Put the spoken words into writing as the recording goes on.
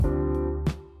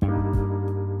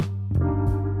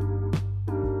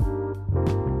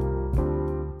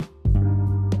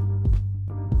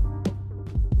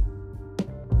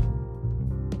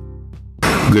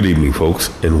Good evening, folks,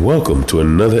 and welcome to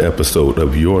another episode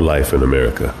of Your Life in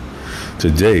America.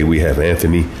 Today we have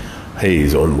Anthony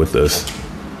Haynes on with us,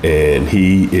 and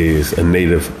he is a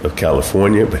native of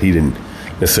California, but he didn't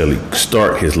necessarily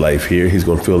start his life here. He's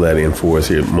going to fill that in for us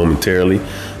here momentarily,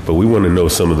 but we want to know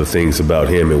some of the things about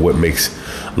him and what makes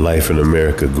life in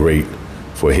America great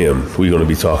for him. We're going to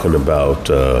be talking about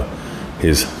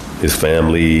his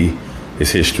family, his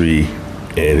history,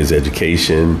 and his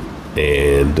education,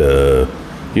 and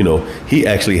he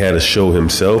actually had a show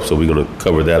himself, so we're going to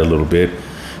cover that a little bit.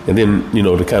 And then,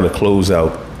 to kind of close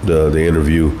out the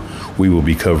interview, we will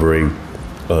be covering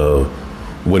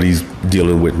what he's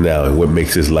dealing with now and what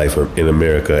makes his life in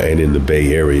America and in the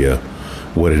Bay Area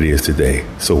what it is today.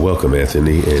 So welcome,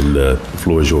 Anthony, and the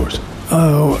floor is yours.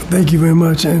 Oh, thank you very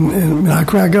much. And I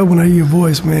crack up when I hear your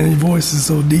voice, man. Your voice is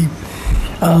so deep.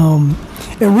 And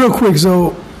real quick,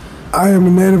 so I am a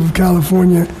native of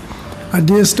California. I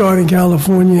did start in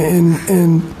California,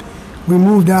 and we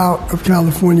moved out of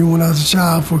California when I was a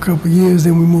child for a couple of years,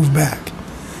 then we moved back.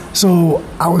 So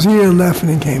I was here, left, and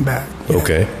then came back. Yeah.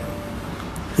 Okay.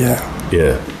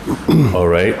 Yeah. All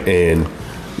right. And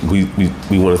we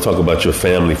want to talk about your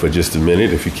family for just a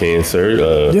minute, if you can,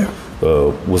 sir.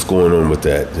 What's going on with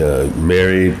that?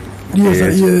 Married? Yes,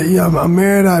 I'm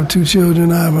married. I have two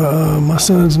children. I have my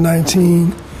son's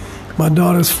 19. My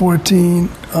daughter's 14.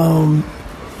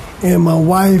 And my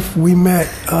wife, we met,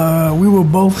 we were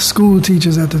both school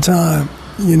teachers at the time.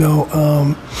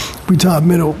 We taught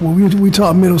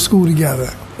middle school together.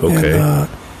 Okay. And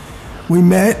we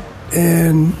met,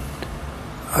 and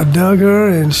I dug her,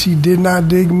 and she did not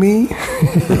dig me.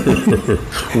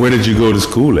 Where did you go to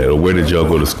school at, or where did y'all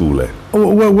go to school at?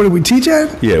 Where did we teach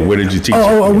at? Yeah, where did you teach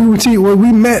at? We would teach. Well,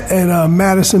 we met at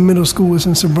Madison Middle School. It's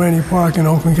in Sabrani Park in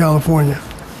Oakland, California.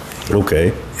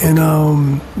 Okay. And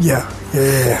yeah.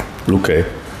 Okay.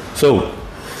 So,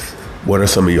 what are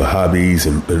some of your hobbies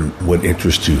and what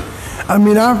interests you? I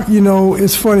mean,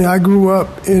 it's funny. I grew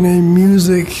up in a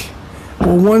music.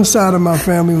 Well, one side of my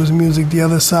family was music. The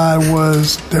other side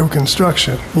was their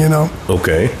construction.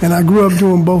 Okay. And I grew up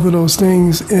doing both of those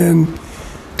things, and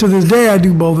to this day I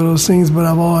do both of those things. But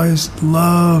I've always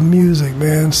loved music,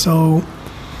 man. So,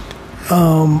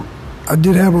 I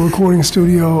did have a recording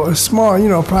studio, a small,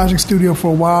 project studio for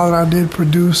a while, and I did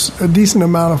produce a decent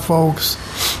amount of folks.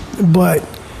 But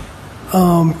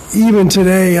even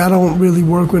today, I don't really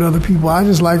work with other people. I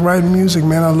just like writing music,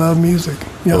 man. I love music.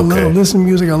 I love listening to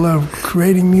music. I love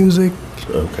creating music.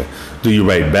 Okay. Do you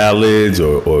write ballads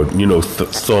or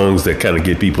songs that kind of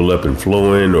get people up and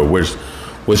flowing, or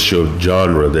what's your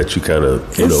genre that you kind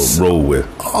of roll with?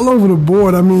 All over the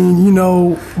board. I mean,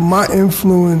 my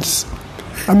influence.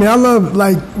 I mean, I love,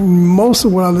 most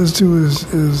of what I listen to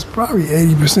is probably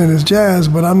 80% is jazz,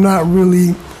 but I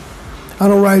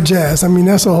don't write jazz. I mean,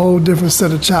 that's a whole different set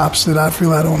of chops that I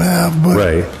feel I don't have. But,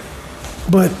 right.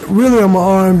 But really, I'm an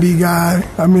R&B guy.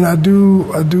 I mean, I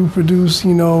do produce,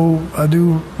 I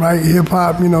do write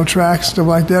hip-hop, tracks, stuff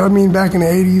like that. I mean, back in the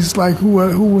 80s,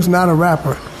 who was not a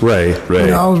rapper? Right.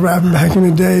 I was rapping back in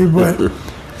the day, but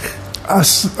I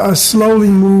slowly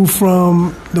moved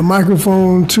from the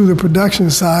microphone to the production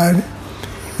side,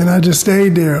 and I just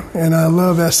stayed there, and I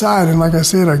love that side. And like I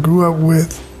said, I grew up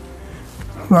with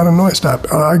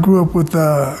I grew up with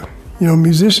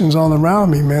musicians all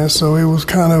around me, man. So it was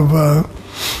kind of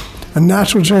a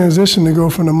natural transition to go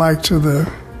from the mic to the,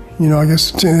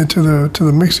 to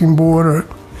the mixing board or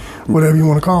whatever you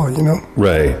want to call it,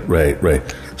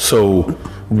 Right. So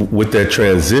with that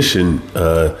transition,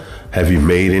 have you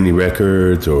made any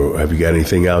records, or have you got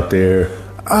anything out there?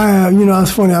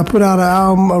 It's funny. I put out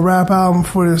a rap album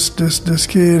for this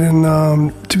kid in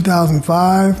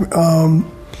 2005.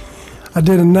 I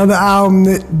did another album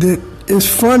that is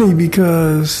funny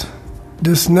because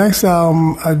this next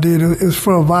album I did is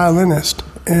for a violinist,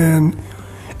 and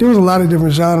there was a lot of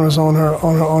different genres on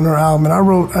her album. And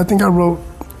I think I wrote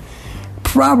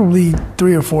probably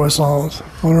 3 or 4 songs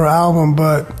on her album,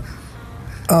 but.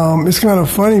 It's kind of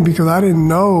funny because I didn't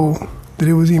know that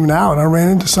it was even out. I ran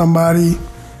into somebody,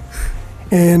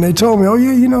 and they told me, "Oh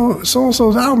yeah,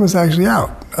 so-and-so's album is actually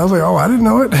out." I was like, "Oh, I didn't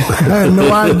know it. I had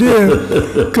no idea,"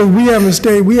 because we haven't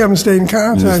stayed in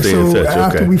contact.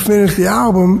 After we finished the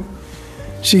album,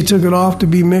 she took it off to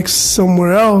be mixed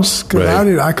somewhere else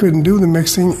because I couldn't do the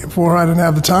mixing for her. I didn't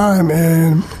have the time,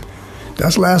 and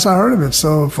that's the last I heard of it.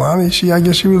 So finally, I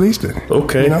guess she released it.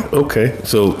 Okay. Okay.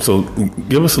 So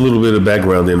give us a little bit of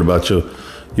background then about your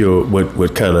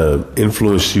what kind of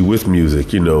influenced you with music?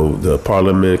 The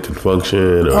Parliament,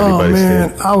 Confunction, or anybody's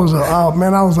man, I was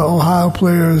an Ohio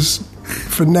Players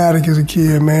fanatic as a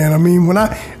kid, man. I mean,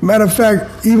 matter of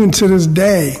fact, even to this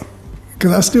day,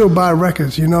 because I still buy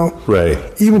records, you know. Right.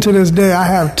 Even to this day, I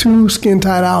have 2 Skin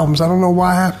Tight albums. I don't know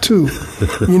why I have 2.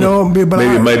 You know, but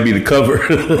maybe it might be the cover.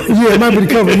 Yeah, it might be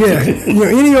the cover. Yeah, you know,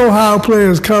 any Ohio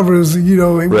Players covers, you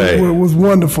know, it was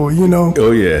wonderful. You know. Oh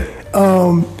yeah.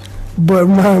 But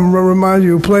remind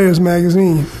you of Players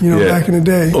magazine, you know, back in the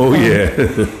day. Oh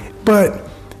yeah. But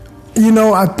you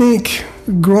know, I think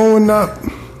growing up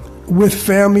with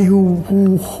family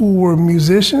who were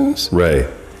musicians, right.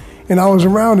 And I was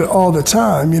around it all the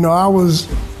time. You know, I was,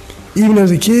 even as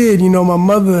a kid, you know, my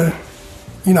mother,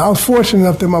 you know, I was fortunate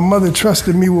enough that my mother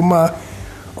trusted me with my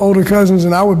older cousins,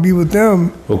 and I would be with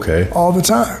them all the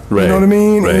time. Right. You know what I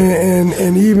mean? Right.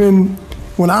 And even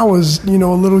when I was, you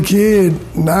know, a little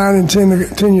kid, 9 and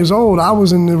 10 years old, I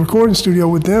was in the recording studio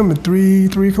with them at 3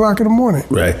 o'clock in the morning.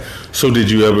 Right. So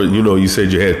did you ever, you know, you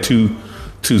said you had two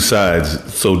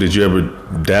sides. So did you ever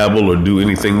dabble or do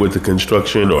anything with the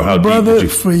construction, or how Brother, deep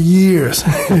did you? For years.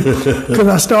 Because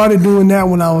I started doing that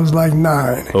when I was like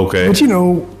 9. Okay. But, you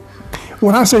know,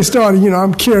 when I say started, you know,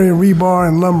 I'm carrying rebar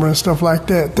and lumber and stuff like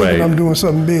that, thinking I'm doing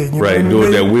something big. You know right, what I mean?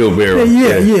 doing that wheelbarrow.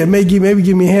 Yeah. Maybe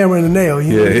give me a hammer and a nail.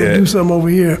 You know, do something over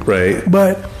here. Right.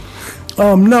 But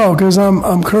no, because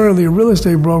I'm currently a real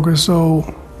estate broker. So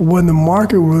when the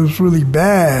market was really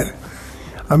bad,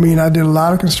 I mean, I did a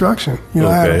lot of construction. You know,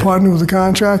 I had a partner who was a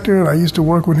contractor, and I used to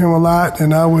work with him a lot,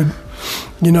 and I would,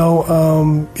 you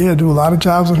know, do a lot of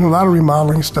jobs with him, a lot of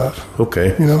remodeling stuff.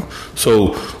 Okay. You know.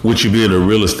 So with you being a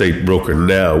real estate broker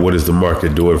now, what is the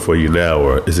market doing for you now?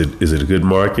 Or is it a good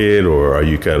market, or are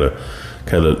you kind of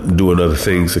doing other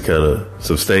things to kind of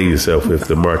sustain yourself if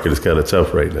the market is kind of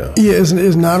tough right now? Yeah,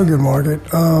 it's not a good market.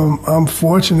 I'm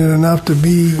fortunate enough to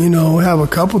be, you know, have a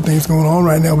couple things going on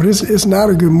right now, but it's not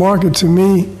a good market to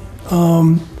me.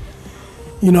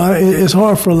 You know, it's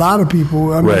hard for a lot of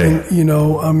people. I mean, you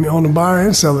know, on the buyer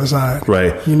and seller side.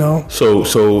 Right. You know. So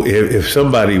if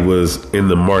somebody was in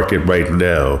the market right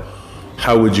now,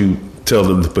 how would you tell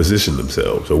them to position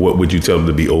themselves, or what would you tell them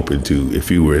to be open to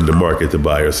if you were in the market to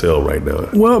buy or sell right now?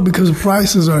 Well, because the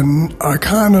prices are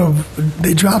kind of,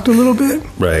 they dropped a little bit.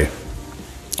 Right.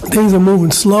 Things are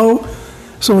moving slow.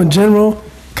 So in general,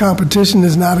 competition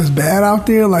is not as bad out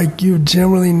there. Like, you're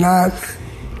generally not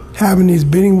having these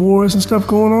bidding wars and stuff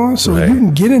going on. So you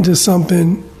can get into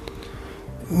something,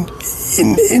 and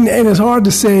it's hard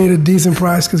to say at a decent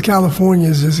price because California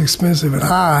is just expensive and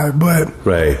high, but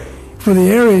for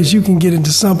the areas, you can get into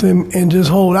something and just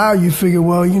hold out. You figure,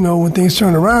 well, you know, when things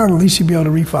turn around, at least you'll be able to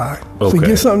refi. So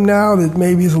get something now that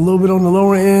maybe is a little bit on the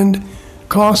lower end.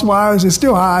 Cost-wise, it's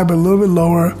still high, but a little bit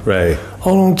lower. Right.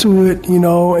 Hold on to it, you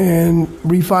know, and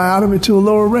refi out of it to a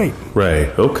lower rate. Right.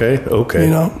 Okay. You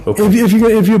know,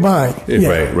 if you're buying.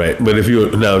 Right. But if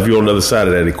you're on the other side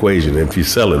of that equation, if you're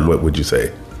selling, what would you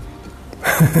say?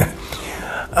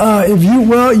 If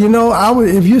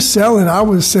you're selling, I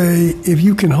would say if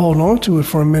you can hold on to it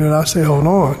for a minute, I say hold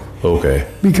on. Okay.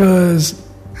 Because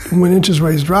when interest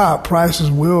rates drop, prices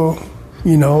will,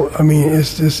 you know, I mean,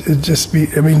 that's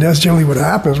generally what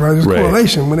happens, right? There's a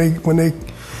correlation.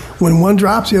 When one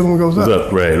drops, the other one goes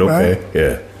up. Right. Okay. Right?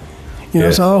 Yeah. You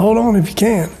know, so hold on if you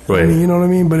can. Right. I mean, you know what I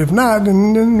mean? But if not,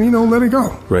 then you know, let it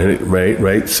go.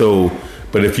 Right. So,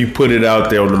 but if you put it out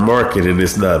there on the market and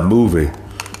it's not moving,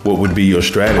 what would be your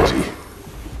strategy?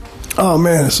 Oh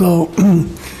man, so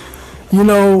you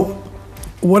know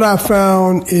what I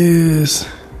found is,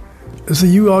 so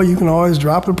you can always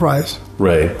drop the price,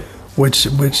 right? Which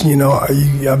you know,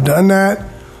 I've done that.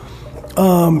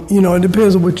 You know, it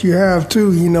depends on what you have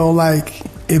too. You know, like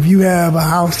if you have a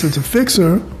house that's a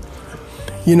fixer,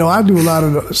 you know, I do a lot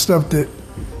of the stuff that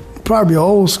probably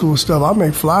old school stuff. I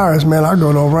make flyers, man. I go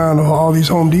around to all these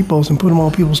Home Depots and put them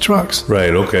on people's trucks.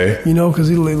 Right, okay. You know, because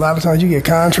a lot of times you get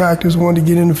contractors wanting to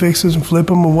get into fixes and flip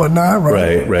them or whatnot,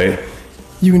 right? Right.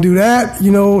 You can do that.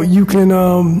 You know, you can,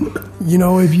 you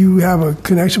know, if you have a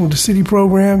connection with the city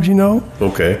programs, you know.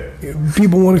 Okay.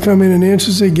 People want to come in and they're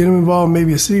interested, get them involved in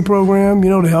maybe a city program, you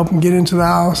know, to help them get into the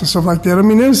house and stuff like that. I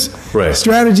mean, there's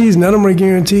strategies, none of them are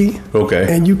guaranteed.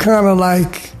 Okay. And you kind of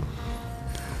like,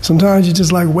 sometimes you're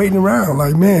just like waiting around,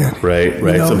 like, man. Right. You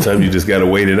know? Sometimes you just got to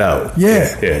wait it out.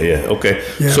 Yeah. Okay.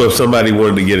 Yeah. So if somebody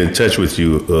wanted to get in touch with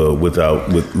you with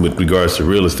regards to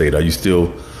real estate, are you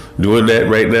still doing that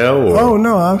right now? Or? Oh,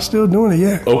 no, I'm still doing it,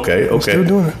 yeah. Okay. I'm still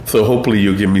doing it. So hopefully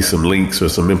you'll give me some links or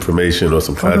some information or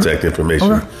some contact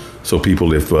information. So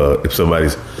people, if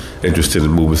somebody's interested in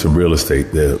moving some real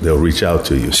estate, they'll reach out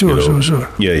to you. Sure.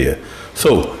 Yeah.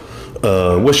 So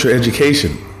what's your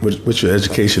education? What's your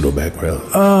educational background?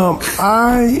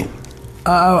 I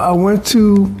went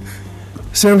to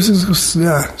San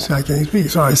Francisco. I can't speak.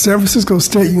 Sorry, San Francisco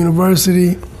State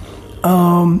University.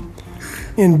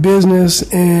 in business,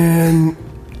 and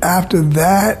after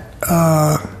that,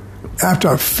 after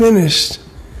I finished,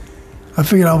 I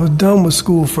figured I was done with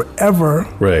school forever.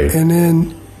 Right. And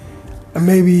then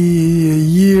maybe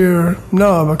a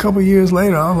couple of years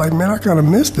later, I was like, man, I kind of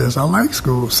missed this. I like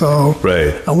school. So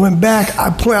right. I went back. I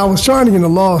was trying to get into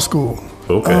law school.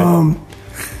 Okay.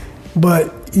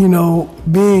 But,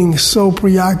 being so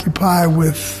preoccupied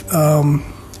with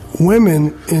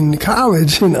women in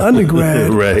college and undergrad,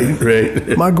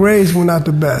 right. my grades were not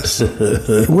the best.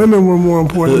 Women were more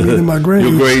important to me than my grades.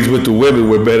 Your grades with the women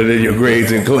were better than your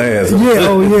grades in class.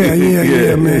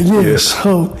 Yeah, man. Yeah.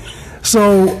 So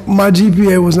my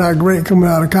GPA was not great coming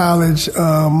out of college.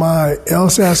 My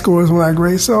LSAT scores were not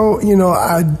great. So,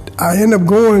 I ended up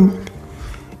going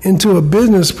into a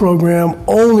business program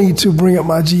only to bring up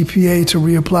my GPA to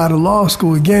reapply to law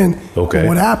school again. Okay. And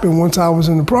what happened once I was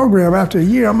in the program, after a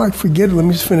year, I'm like, forget it, let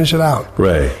me just finish it out.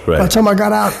 Right. By the time I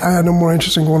got out, I had no more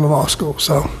interest in going to law school.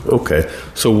 So. Okay.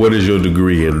 So what is your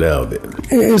degree in now then?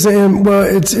 It's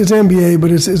MBA, but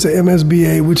it's an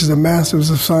MSBA, which is a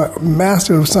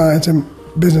Master of Science in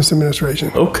Business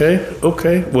Administration. Okay.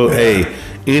 Well, hey,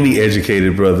 any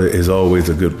educated brother is always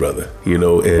a good brother, and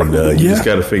you just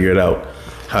got to figure it out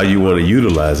how you want to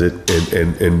utilize it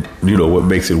and what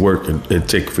makes it work and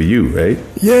tick for you, right?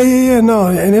 Yeah, no,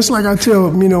 and it's like I tell,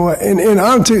 and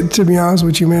to be honest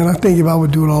with you, man, I think if I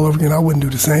would do it all over again, I wouldn't do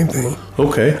the same thing.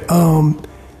 Okay.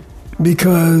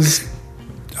 Because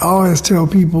I always tell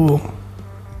people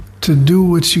to do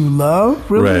what you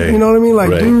love, really. Right. You know what I mean?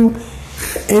 Like right.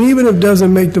 And even if it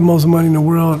doesn't make the most money in the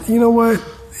world, you know what?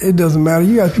 It doesn't matter.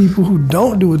 You got people who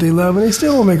don't do what they love and they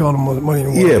still won't make all the money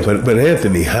in the world. Yeah, but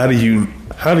Anthony, how do you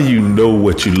know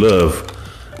what you love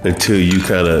until you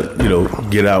kind of,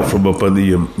 get out from up under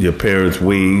your parents'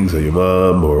 wings or your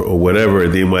mom or whatever,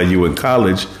 and then while you in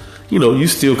college, you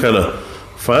still kind of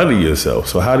finding yourself.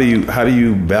 So how do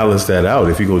you balance that out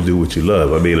if you're gonna do what you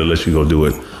love? I mean, unless you got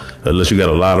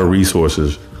a lot of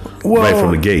resources right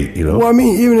from the gate, Well, I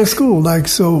mean, even in school,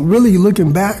 so really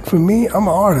looking back for me, I'm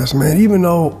an artist, man. Even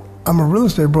though I'm a real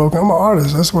estate broker, I'm an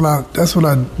artist. That's what I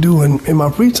do in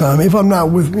my free time. If I'm not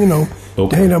with, hanging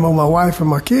out with my wife and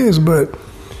my kids, but,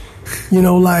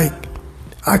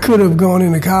 I could have gone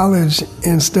into college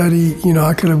and studied,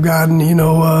 I could have gotten,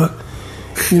 a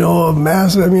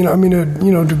master,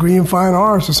 a degree in fine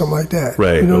arts or something like that.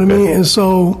 Right. You know what I mean? And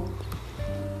so,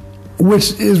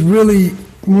 which is really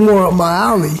more up my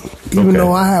alley, even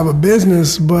though I have a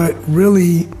business, but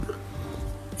really,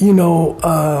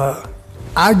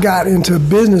 I got into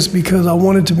business because I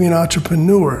wanted to be an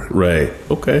entrepreneur. Right.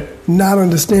 Okay. Not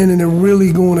understanding that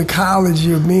really going to college,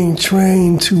 you're being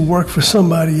trained to work for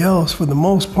somebody else for the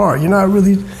most part. You're not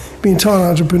really being taught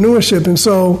entrepreneurship. And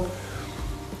so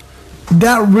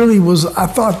that really was, I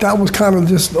thought that was kind of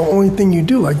just the only thing you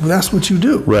do. That's what you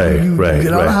do. Right, you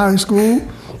get out of high school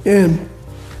and,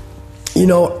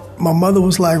 my mother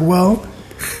was like, well,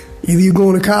 either you go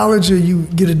into college or you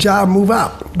get a job, move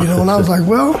out. And I was like,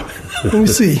 well, let me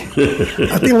see.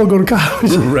 I think I'm going to go to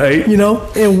college. Right.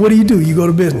 And what do? You go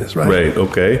to business, right? Right,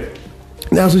 okay.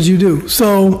 That's what you do.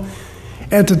 So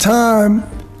at the time,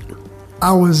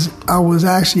 I was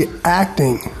actually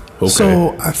acting. Okay.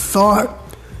 So I thought,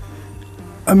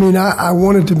 I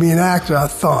wanted to be an actor, I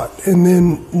thought. And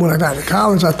then when I got to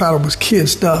college, I thought it was kid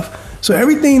stuff. So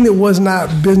everything that was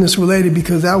not business related,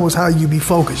 because that was how you be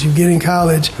focused. You get in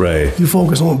college, right. You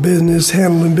focus on business,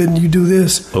 handling business, you do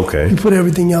this. Okay. You put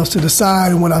everything else to the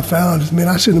side, and what I found is, man,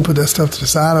 I shouldn't put that stuff to the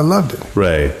side. I loved it.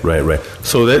 Right.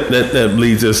 So that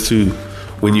leads us to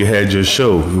when you had your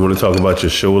show. You want to talk about your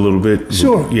show a little bit?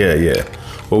 Sure. Yeah.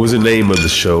 What was the name of the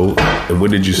show, and when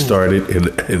did you start it?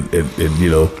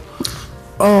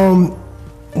 And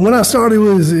when I started, it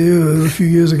was a few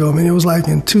years ago. It was like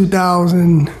in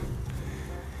 2000.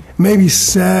 Maybe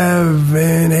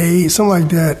 7, 8, something like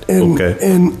that. And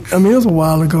it was a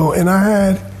while ago. And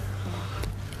I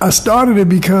started it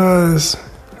because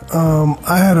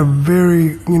I had a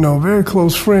very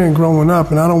close friend growing up,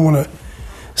 and I don't want to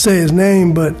say his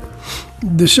name, but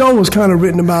the show was kind of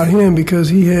written about him because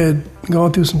he had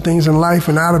gone through some things in life,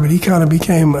 and out of it, he kind of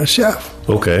became a chef.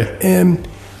 Okay. And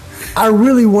I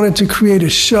really wanted to create a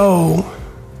show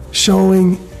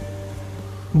showing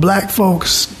black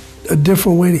folks a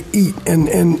different way to eat, and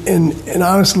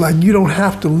honestly, you don't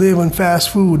have to live on fast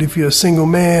food if you're a single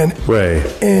man. Right.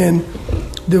 And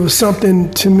there was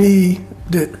something to me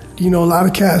that a lot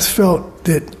of cats felt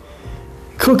that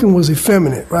cooking was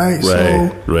effeminate, right?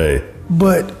 Right.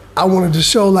 But I wanted to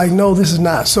show no, this is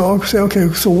not. So I said, okay,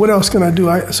 so what else can I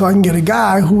do? So I can get a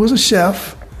guy who was a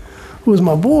chef, who was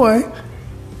my boy,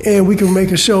 and we can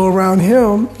make a show around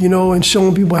him, you know, and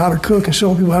showing people how to cook and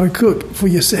showing people how to cook for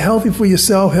yourself, healthy for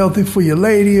yourself, healthy for your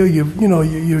lady or your, you know,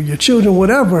 your children,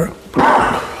 whatever.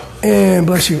 And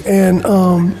bless you. And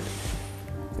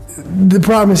the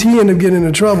problem is he ended up getting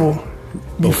into trouble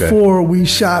before we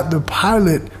shot the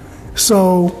pilot.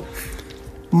 So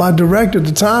my director at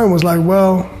the time was like,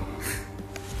 well,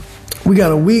 we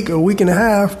got a week and a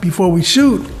half before we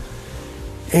shoot.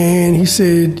 And he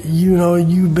said, you know,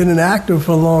 you've been an actor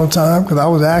for a long time, because I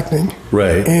was acting.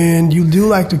 Right. And you do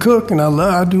like to cook, and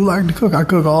I do like to cook. I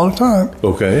cook all the time.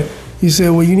 Okay. He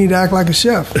said, well, you need to act like a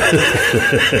chef.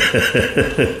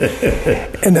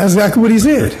 And that's exactly what he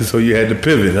said. So you had to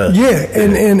pivot, huh? Yeah.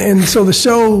 And so the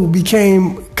show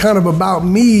became kind of about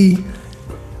me,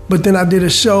 but then I did a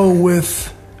show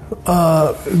with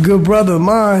a good brother of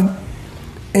mine,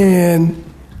 and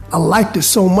I liked it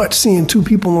so much seeing two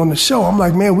people on the show. I'm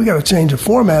like, man, we got to change the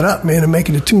format up, man, and make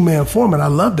it a two-man format. I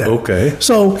love that. Okay.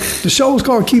 So the show was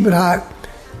called Keep It Hot,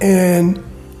 and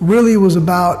really was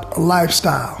about a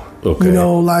lifestyle. Okay. You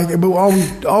know, like, but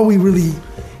all we really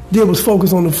did was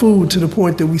focus on the food to the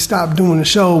point that we stopped doing the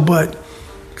show. But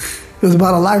it was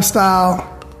about a lifestyle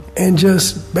and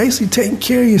just basically taking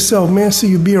care of yourself, man, so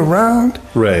you'll be around.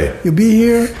 Right. You'll be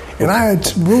here. And I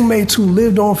had roommates who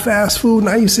lived on fast food, and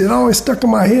I used to, it always stuck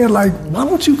in my head, like, why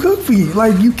don't you cook for you?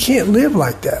 Like, you can't live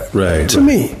like that. Right. To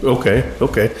me.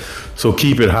 Okay. So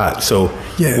Keep It Hot. So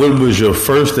when was your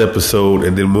first episode,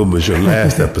 and then when was your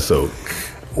last episode?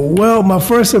 Well, my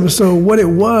first episode, what it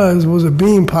was a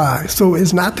bean pie. So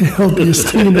it's not the healthiest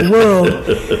thing in the world,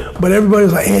 but everybody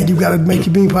was like, hey, you got to make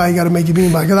your bean pie, you got to make your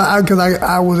bean pie. Because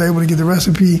I was able to get the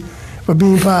recipe for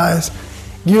bean pies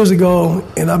years ago,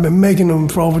 and I've been making them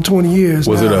for over 20 years.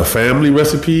 Was it a family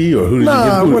recipe, or who did you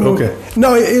get? Okay.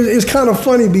 No, it's kind of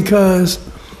funny because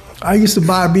I used to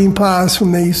buy bean pies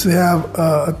from, they used to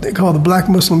have they called the Black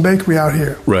Muslim Bakery out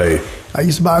here. Right. I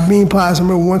used to buy bean pies. I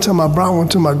remember one time I brought one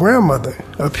to my grandmother,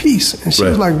 a piece, and she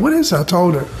was like, what is that? I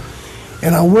told her.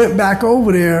 And I went back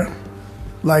over there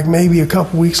like maybe a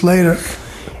couple weeks later,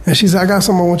 and she said, I got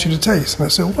something I want you to taste. And I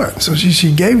said, what? So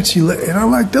she gave it, and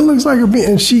I'm like, that looks like a bean.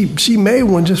 And she made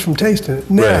one just from tasting it.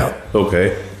 Now,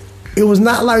 it was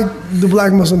not like the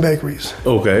Black Muslim bakeries.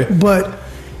 Okay. But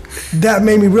that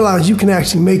made me realize you can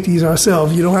actually make these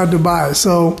ourselves. You don't have to buy it.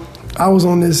 So I was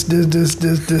on this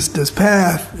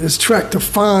path, this trek to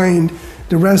find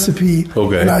the recipe.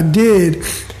 Okay. And I did.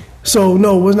 So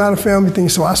no, it was not a family thing.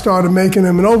 So I started making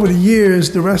them, and over the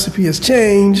years, the recipe has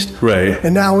changed. Right.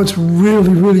 And now it's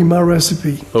really, really my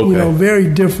recipe. Okay. You know, very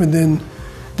different than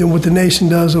what the nation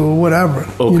does or whatever.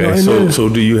 Okay. You know? So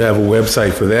do you have a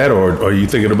website for that, or are you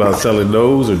thinking about selling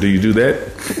those, or do you do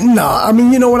that? No, I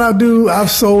mean, you know what I do?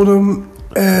 I've sold them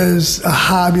as a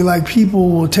hobby. Like, people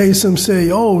will taste them,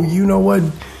 say, oh, you know what?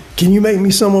 Can you make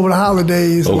me some over the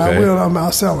holidays? And I will,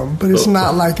 I'll sell them. But it's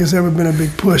not like it's ever been a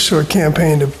big push or a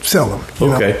campaign to sell them.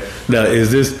 Okay. Now,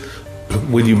 is this,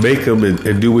 when you make them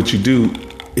and do what you do,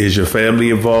 is your family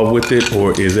involved with it,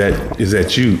 or is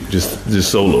that you just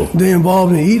solo? They're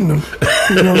involved in eating them.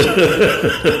 You know?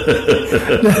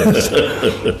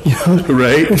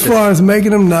 Right? As far as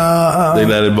making them, nah. They're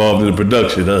not involved in the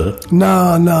production, huh?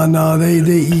 No.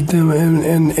 They eat them,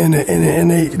 and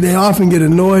they often get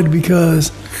annoyed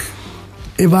because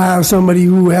if I have somebody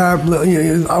who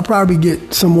I'll probably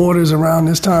get some orders around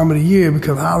this time of the year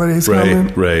because holidays coming.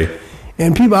 Right.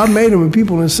 And people, I've made them, and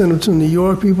people done sent them to New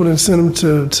York. People done sent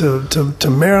them to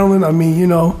Maryland. I mean, you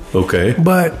know. Okay.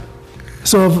 But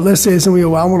so if, let's say somebody,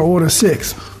 well, I want to order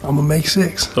 6. I'm gonna make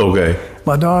 6. Okay.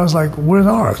 My daughter's like, where's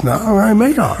ours? No, I ain't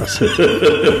make ours.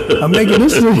 I'm making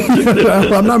this.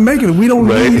 I'm not making it. We don't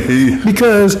need,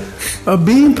 because a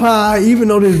bean pie, even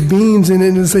though there's beans in it,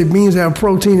 and they say beans have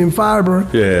protein and fiber.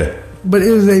 Yeah. But it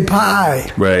is a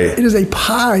pie. Right. It is a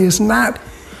pie. It's not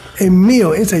a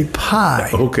meal. It's a pie.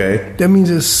 Okay. That means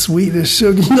it's sweet, there's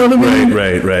sugar. You know what I mean?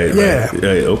 Right. Yeah.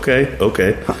 Right.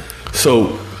 Okay.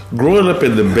 So, growing up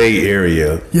in the Bay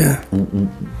Area,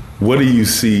 what do you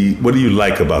see? What do you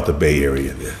like about the Bay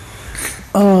Area?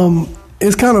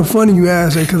 It's kind of funny you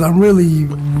ask that, because I'm really,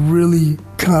 really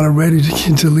kind of ready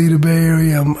to leave the Bay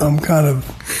Area. I'm kind of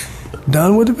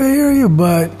done with the Bay Area,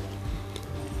 but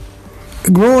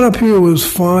growing up here was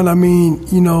fun. I mean,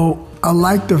 you know, I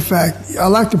like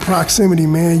the proximity,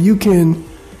 man. You can,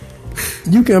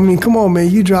 I mean, come on, man.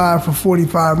 You drive for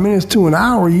 45 minutes to an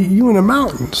hour, you in the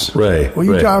mountains. Right. Or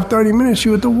you drive 30 minutes,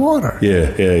 you at the water.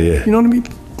 Yeah. You know what I mean?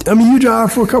 I mean, you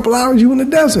drive for a couple hours, you in the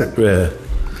desert. Yeah.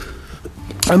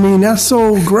 I mean, that's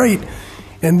so great.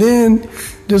 And then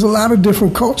there's a lot of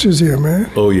different cultures here, man.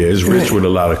 Oh yeah, it's rich with a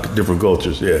lot of different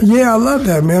cultures. Yeah. Yeah, I love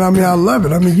that, man. I mean, I love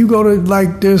it. I mean, you go to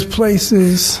like there's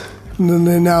places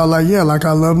now, like like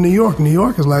I love New York. New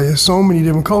York is like there's so many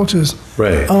different cultures.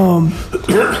 Right.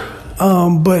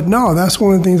 But no, that's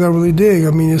one of the things I really dig.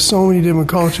 I mean, there's so many different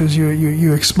cultures.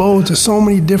 You're exposed to so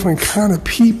many different kind of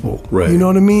people. Right. You know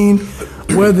what I mean?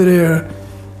 Whether they're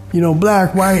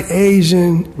black, white,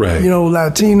 Asian, right.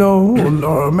 Latino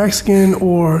or Mexican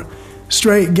or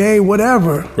straight, gay,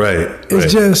 whatever. Right.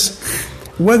 It's just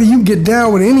whether you get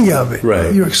down with any of it,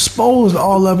 right. You're exposed to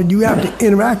all of it. You have to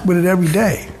interact with it every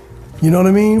day. You know what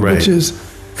I mean? Right. Which is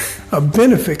a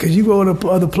benefit because you go to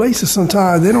other places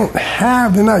sometimes they're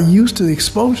not used to the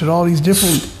exposure to all these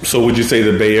different. So would you say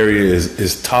the Bay Area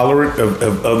is tolerant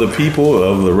of other people,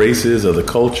 of the races, of the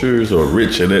cultures, or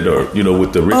rich in it, or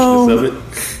with the richness of it?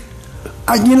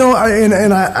 I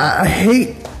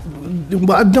hate.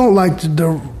 Well, I don't like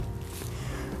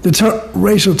the term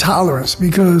racial tolerance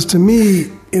because to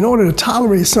me, in order to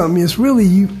tolerate something, it's really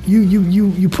you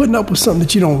putting up with something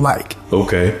that you don't like.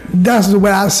 Okay. That's the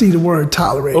way I see the word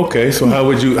tolerate. Okay, so how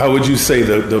would you say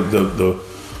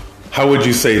how would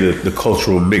you say the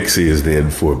cultural mix is then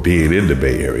for being in the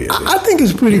Bay Area? I think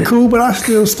it's pretty cool, but I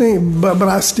still think, but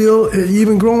I still,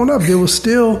 even growing up, there was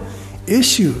still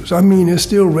issues. I mean, there's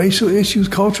still racial issues,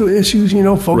 cultural issues.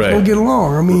 Folks don't get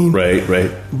along. I mean,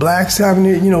 right. Blacks having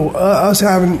us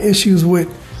having issues with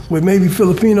maybe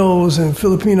Filipinos and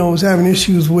Filipinos having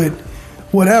issues with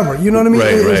whatever. You know what I mean?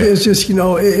 Right. It's just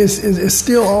it's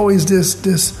still always this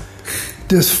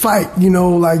fight.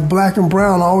 Like black and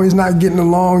brown always not getting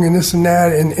along and this and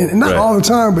that, and not all the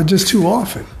time, but just too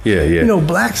often. Yeah.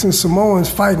 Blacks and Samoans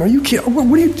fighting. Are you kidding? What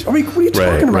are you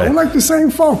talking about? Right. We're like the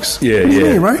same folks. Yeah, what do you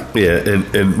mean, right? Yeah,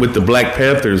 and with the Black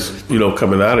Panthers,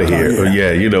 coming out of here,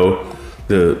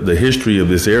 the history of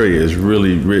this area is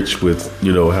really rich with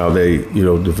how they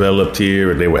developed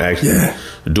here, and they were actually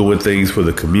doing things for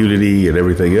the community and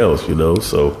everything else.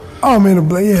 So. Oh man,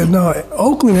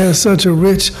 Oakland has such a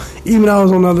rich. Even I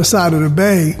was on the other side of the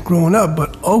bay growing up,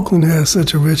 but Oakland has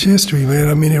such a rich history, man.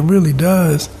 I mean, it really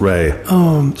does. Right.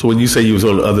 So when you say you was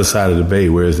on the other side of the bay,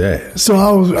 where is that? So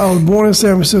I was born in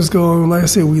San Francisco, and like I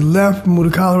said, we left,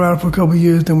 moved to Colorado for a couple of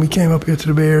years, then we came up here to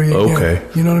the Bay Area. Okay. Again.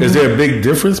 You know what I mean? Is there a big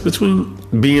difference between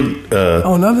being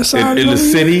on the other side in the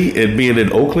city and being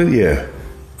in Oakland? Yeah.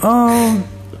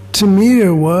 To me,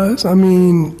 there was. I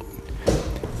mean.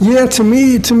 Yeah, to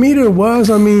me there was.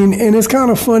 I mean, and it's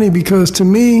kind of funny because to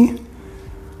me,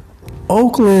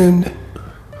 Oakland,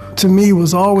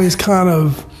 was always kind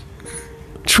of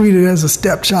treated as a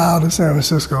stepchild of San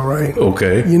Francisco, right?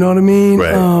 Okay. You know what I mean?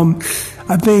 Right.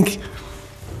 I think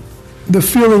the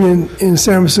feeling in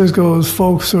San Francisco is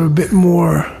folks are a bit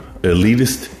more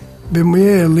elitist.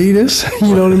 Elitist.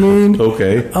 You know what I mean?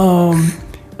 Okay.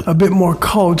 A bit more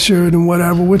cultured and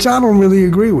whatever, which I don't really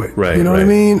agree with. Right. You know what I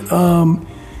mean?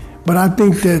 But I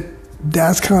think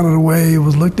that's kind of the way it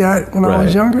was looked at when I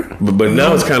was younger. But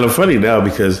now it's kind of funny now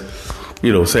because,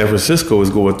 San Francisco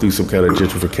is going through some kind of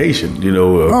gentrification.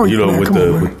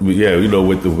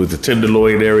 With the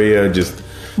Tenderloin area, just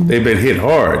they've been hit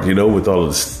hard. With all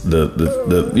of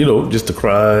the just the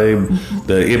crime,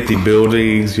 the empty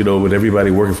buildings. With everybody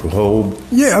working from home.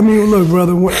 Yeah, I mean, look,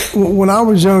 brother. When I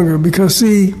was younger, because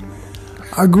see.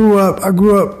 I grew up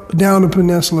down the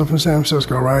peninsula from San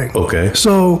Francisco, right? Okay.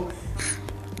 So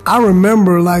I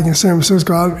remember, like in San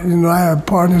Francisco, I had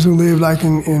partners who lived like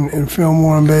in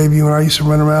Fillmore and Bayview, and I used to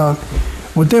run around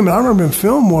with them. And I remember in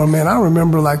Fillmore, man,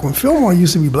 like when Fillmore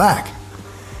used to be black.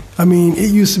 I mean, it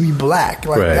used to be black.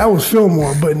 Like that was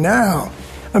Fillmore. But now,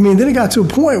 I mean, then it got to a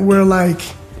point where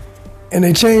and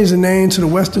they changed the name to the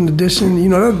Western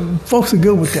Addition. Folks are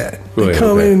good with that. They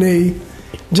come in and they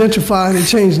gentrified and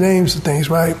changed names to things,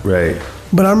 right? Right.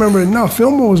 But I remember,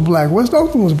 Fillmore was black, West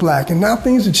Oakland was black, and now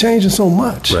things are changing so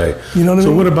much. Right. You know what I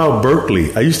mean? So what about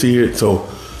Berkeley? I used to hear,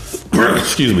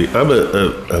 excuse me, I'm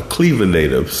a Cleveland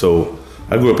native, so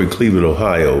I grew up in Cleveland,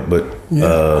 Ohio, but...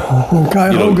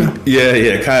 Cuyahoga.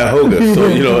 Cuyahoga.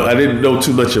 So, I didn't know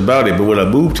too much about it, but when I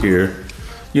moved here,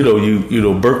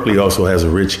 Berkeley also has a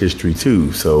rich history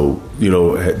too. So,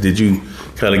 did you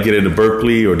kind of get into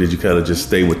Berkeley, or did you kind of just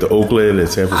stay with the Oakland and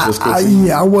San Francisco? I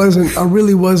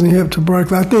really wasn't hip to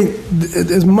Berkeley. I think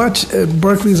as much at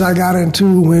Berkeley as I got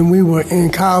into when we were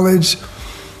in college,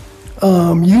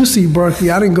 UC Berkeley,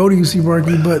 I didn't go to UC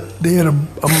Berkeley, but they had a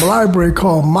library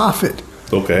called Moffitt.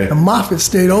 Okay. And Moffitt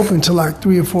stayed open till like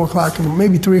 3 or 4 o'clock,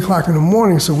 maybe 3 o'clock in the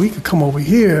morning, so we could come over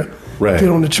here, get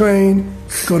on the train,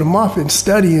 go to Moffitt and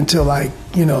study until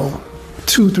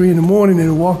 2, 3 in the morning,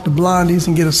 and walk to Blondie's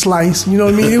and get a slice. You know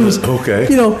what I mean? It was okay.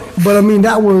 But I mean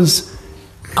that was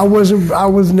I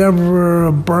was never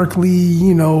a Berkeley,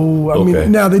 you know. I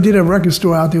mean, now they did a record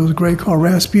store out there. It was great called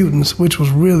Rasputin's, which was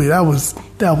really that was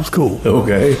cool.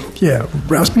 Okay. Yeah,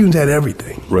 Rasputin's had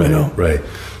everything. Right. You know? Right.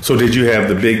 So did you have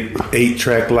the big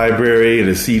 8-track library and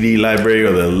the CD library,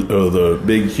 or the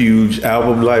big huge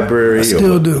album library? I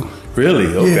still do. Really?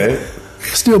 Okay. Yeah.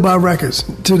 Still buy records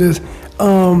to this.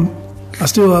 I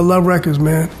love records,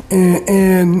 man.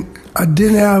 And I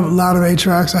didn't have a lot of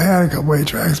 8-tracks. I had a couple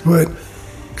 8-tracks, but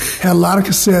had a lot of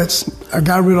cassettes. I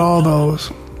got rid of all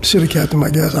those. Should have kept them, I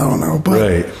guess. I don't know.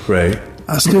 But right.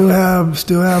 I still have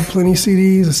plenty of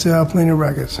CDs. I still have plenty of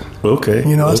records. Okay.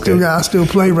 You know, I still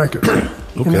play records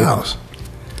in the house.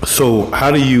 So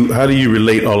how do you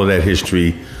relate all of that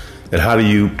history, and how do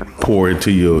you pour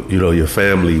into your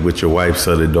family with your wife,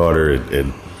 son, and daughter,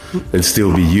 and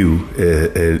still be you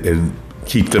and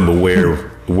keep them aware of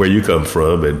where you come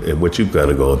from and what you've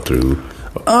kind of gone through?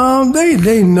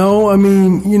 They know. I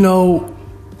mean, you know,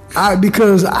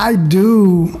 because I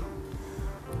do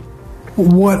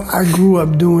what I grew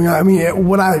up doing. I mean,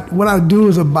 what I do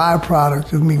is a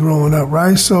byproduct of me growing up,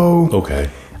 right? So okay,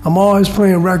 I'm always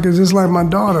playing records. It's like my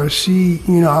daughter. She,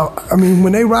 you know, I mean,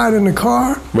 when they ride in the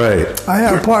car, right? I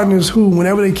have partners who,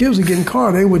 whenever their kids would get in the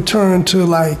car, they would turn to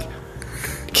like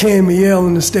KMEL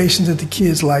and the stations that the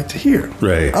kids like to hear.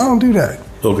 Right. I don't do that.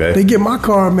 Okay. They get in my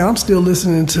car, man. I'm still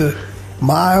listening to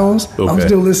Miles. Okay. I'm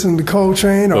still listening to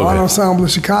Coltrane or Art Ensemble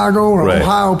of Chicago or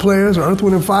Ohio Players or Earth,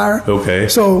 Wind and Fire. Okay.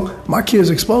 So my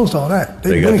kids exposed to all that.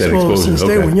 They've been exposed since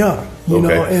they were young, you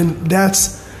know, and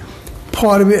that's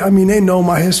part of it. I mean, they know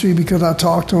my history because I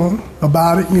talk to them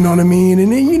about it, you know what I mean?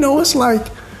 And then, you know, it's like,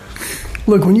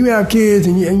 look, when you have kids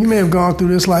and you may have gone through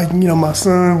this, like, you know, my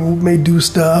son may do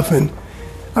stuff and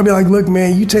I'd be like, look,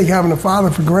 man, you take having a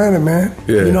father for granted, man.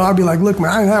 Yeah. You know, I'd be like, look,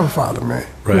 man, I didn't have a father, man,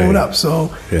 growing up.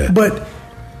 So, but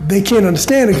they can't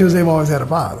understand it because they've always had a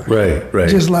father. Right.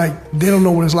 Just like they don't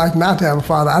know what it's like not to have a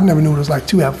father. I never knew what it's like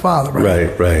to have a father,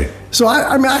 right? Right. So,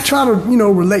 I mean, I try to, you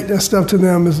know, relate that stuff to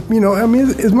them as, you know, I mean,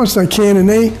 as much as I can.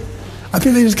 And I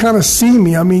think they just kind of see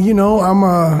me. I mean, you know, I'm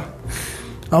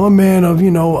a man of,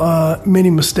 you know, many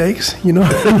mistakes, you know.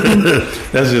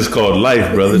 That's just called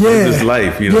life, brother. Yeah. That's just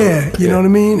life, you know. Yeah, you know what I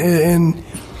mean? And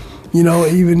you know,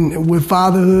 even with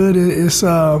fatherhood, it's,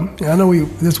 I know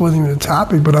this wasn't even a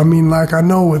topic, but I mean, like, I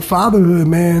know with fatherhood,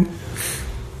 man,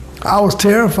 I was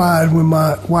terrified when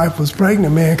my wife was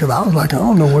pregnant, man, because I was like, I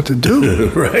don't know what to do.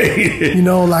 Right. You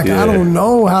know, like, I don't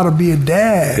know how to be a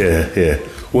dad. Yeah.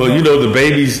 Well, you know, the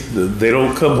babies, they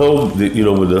don't come home. You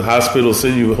know, when the hospital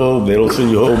send you home, they don't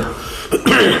send you home.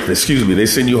 Excuse me. They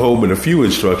send you home with a few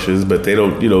instructions, but they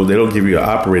don't, you know, they don't give you an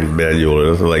operating manual or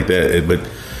anything like that. But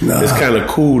it's kind of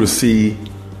cool to see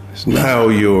how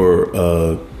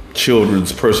your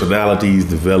children's personalities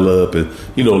develop, and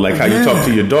you know, like how you talk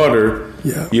to your daughter.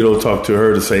 Yeah. You don't talk to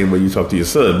her the same way you talk to your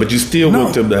son, but you still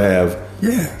want them to have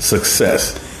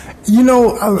success. You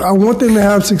know, I want them to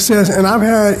have success, and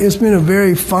it's been a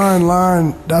very fine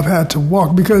line that I've had to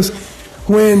walk, because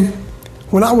when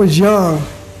I was young,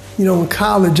 you know, in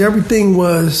college, everything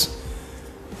was,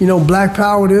 you know, Black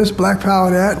Power this, Black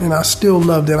Power that, and I still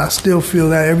loved it. I still feel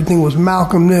that everything was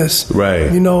Malcolm this,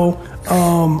 right? You know,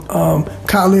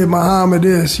 Khalid Muhammad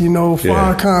this, you know,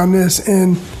 Farrakhan this,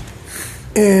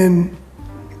 and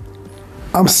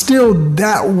I'm still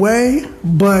that way,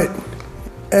 but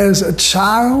as a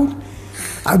child,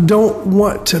 I don't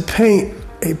want to paint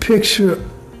a picture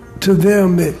to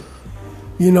them that,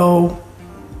 you know,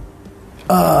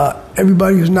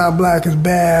 everybody who's not black is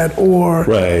bad, or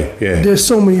there's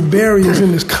so many barriers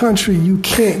in this country you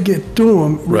can't get through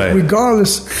them.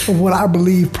 Regardless of what I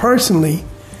believe personally,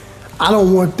 I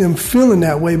don't want them feeling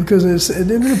that way, because at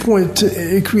the end of the point,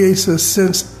 it creates a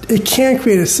sense. It can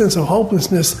create a sense of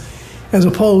hopelessness, as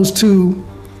opposed to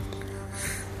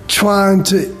trying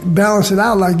to balance it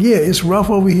out. Like, yeah, it's rough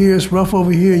over here,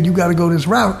 you got to go this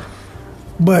route,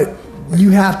 but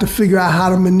you have to figure out how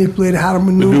to manipulate it, how to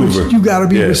maneuver. You got to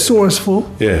be resourceful.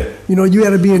 You know, you got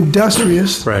to be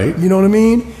industrious. Right. You know what I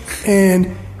mean?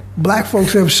 And black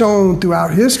folks have shown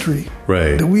throughout history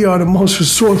that we are the most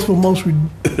resourceful, most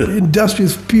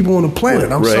industrious people on the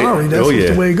planet. I'm sorry, that's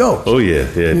just the way it goes. Oh yeah,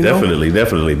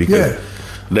 definitely. Because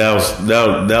now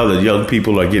the young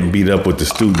people are getting beat up with the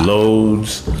student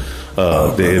loans,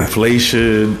 the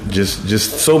inflation,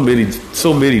 just so many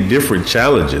different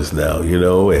challenges now, you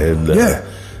know, and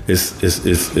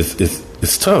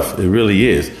it's tough. It really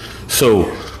is.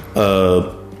 So,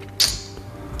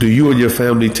 do you and your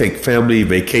family take family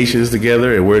vacations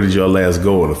together? And where did y'all last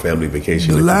go on a family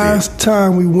vacation? The last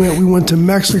time we went to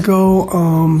Mexico,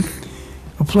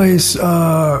 a place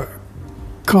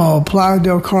called Playa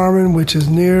del Carmen, which is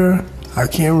near I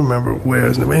can't remember where.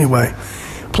 Anyway,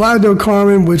 Playa del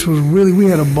Carmen, which was really, we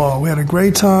had a ball. We had a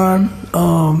great time.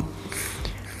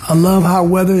 I love hot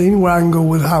weather. Anywhere I can go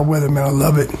with hot weather, man, I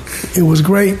love it. It was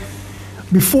great.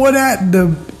 Before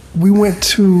that, we went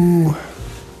to,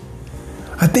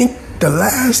 I think the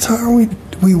last time we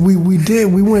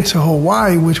went to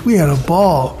Hawaii, which we had a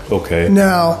ball. Okay.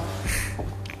 Now,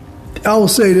 I will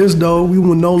say this, though. We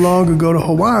will no longer go to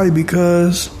Hawaii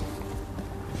because,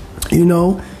 you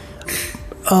know,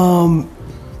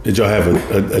 did y'all have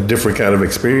a different kind of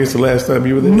experience the last time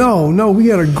you were there? No, we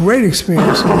had a great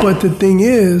experience. But the thing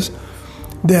is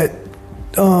that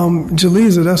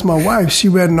Jaleesa, that's my wife, she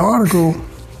read an article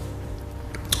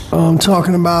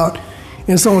talking about,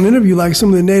 and saw an interview, like some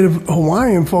of the native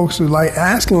Hawaiian folks are like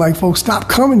asking, like, folks, stop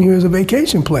coming here as a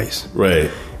vacation place. Right.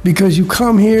 Because you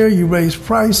come here, you raise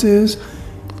prices,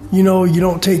 you know, you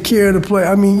don't take care of the place.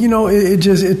 I mean, you know, it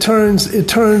turns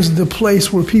the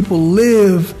place where people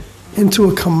live into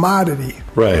a commodity.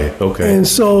 Right. Okay. And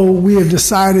so we have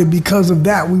decided because of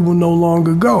that we will no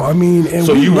longer go. I mean, and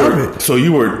so we love it. So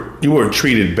you weren't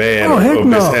treated bad or no.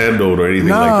 mishandled or anything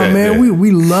like that. Nah, man,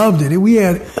 we loved it.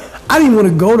 I didn't want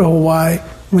to go to Hawaii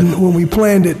when we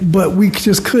planned it, but we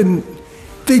just couldn't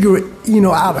figure it, you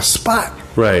know, out a spot.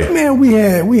 Right. Man, we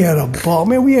had a ball.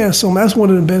 Man, we had that's one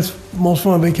of the best, most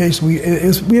fun vacations. We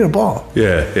had a ball.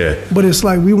 Yeah. But it's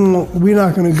like we're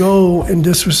not going to go and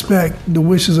disrespect the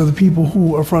wishes of the people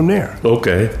who are from there.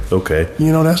 Okay.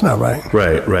 You know, that's not right.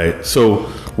 Right. So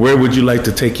where would you like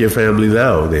to take your family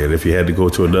now then? If you had to go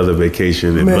to another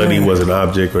vacation and money was an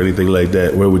object or anything like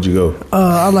that, where would you go?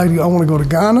 I want to go to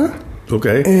Ghana.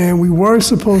 Okay. And we were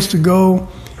supposed to go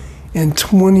in I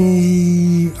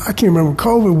can't remember,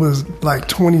 COVID was like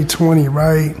 2020,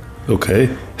 right? Okay.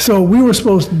 So we were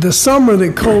the summer of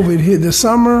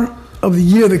the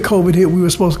year that COVID hit, we were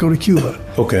supposed to go to Cuba.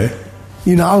 Okay.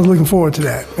 You know, I was looking forward to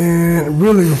that, and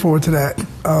really looking forward to that.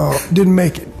 Didn't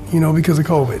make it, you know, because of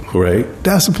COVID. Right.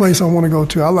 That's the place I want to go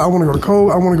to. I want to go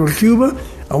to I want to go to Cuba.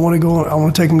 I want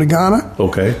to take them to Ghana.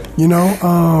 Okay. You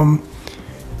know,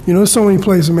 there's so many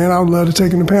places, man. I would love to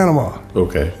take them to Panama.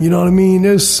 Okay. You know what I mean?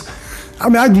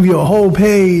 I'll give you a whole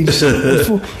page. I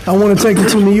want to take them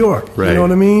to New York. Right. You know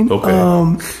what I mean?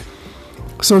 Okay.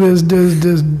 So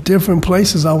there's different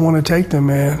places I want to take them,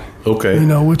 man. Okay. You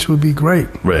know, which would be great.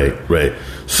 Right.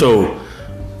 So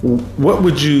what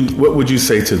would you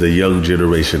say to the young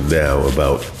generation now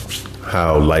about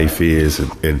how life is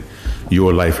and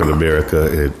your life in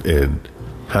America and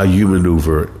how you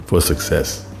maneuver for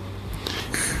success?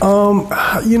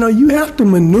 You know, you have to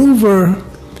maneuver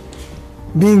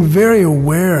being very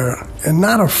aware and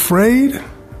not afraid,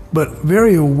 but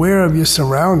very aware of your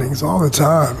surroundings all the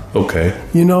time. Okay.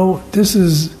 You know, this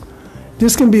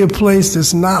can be a place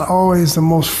that's not always the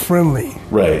most friendly.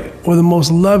 Right. Or the most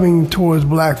loving towards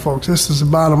black folks. This is the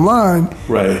bottom line.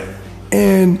 Right.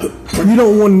 And you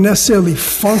don't want to necessarily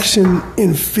function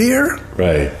in fear.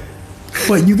 Right.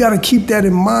 But you got to keep that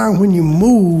in mind when you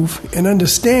move and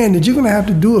understand that you're going to have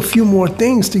to do a few more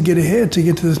things to get ahead, to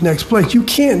get to this next place. You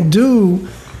can't do,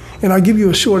 and I'll give you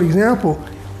a short example.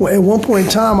 Well, at one point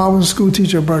in time, I was a school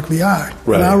teacher at Berkeley High.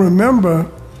 Right. And I remember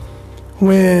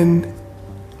when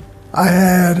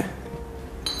I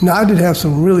did have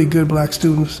some really good black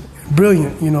students,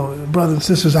 brilliant, you know, brothers and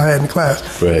sisters I had in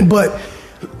class. Right. But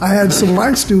I had some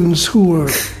white students who were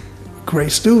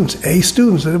great students, A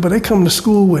students, but they come to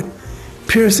school with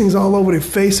piercings all over their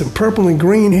face and purple and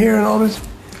green hair and all this.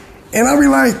 And I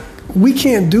realized we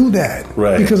can't do that.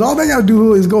 Right. Because all they got to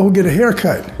do is go get a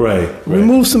haircut. Right.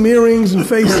 Remove some earrings and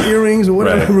face earrings or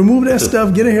whatever. Right. Remove that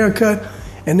stuff, get a haircut,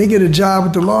 and they get a job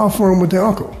at the law firm with their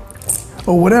uncle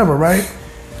or whatever, right?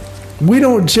 We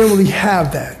don't generally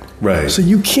have that. Right. So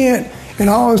you can't, and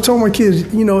I always told my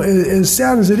kids, you know, as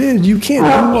sad as it is, you can't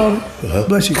do all,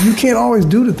 bless you, you can't always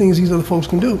do the things these other folks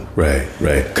can do. Right.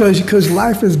 Because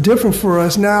life is different for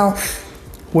us now.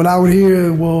 What I would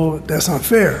hear, well, that's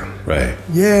unfair. Right.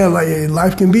 Yeah, like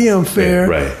life can be unfair.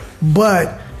 Right.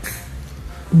 But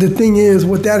the thing is,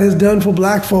 what that has done for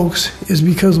black folks is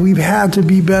because we've had to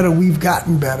be better, we've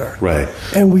gotten better. Right.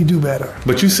 And we do better.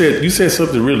 But you said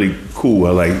something really cool.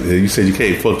 I like. You said you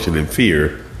can't function in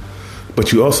fear,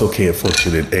 but you also can't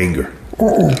function in anger.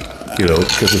 You know,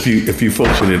 because if you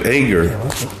function in anger,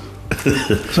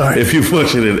 sorry, if you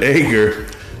function in anger,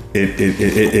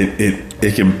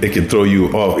 it can throw you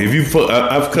off.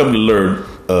 I've come to learn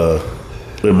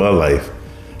in my life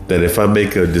that if I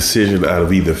make a decision out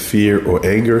of either fear or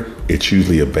anger, it's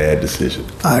usually a bad decision.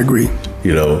 I agree.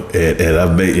 You know, and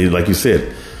I've made, like you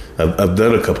said, I've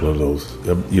done a couple of those.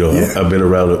 You know, I've been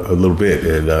around a little bit,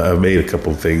 and I've made a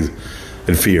couple of things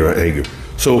in fear or anger.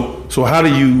 So how do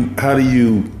you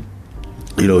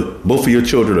both of your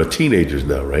children are teenagers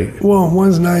now, right? Well,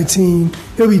 one's 19.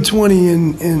 He'll be 20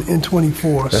 in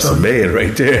 24. That's a man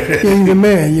right there. Yeah, he's a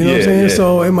man, you know what I'm saying? Yeah.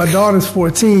 So, and my daughter's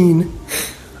 14.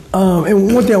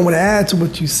 And one thing I want to add to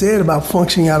what you said about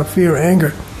functioning out of fear or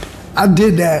anger, I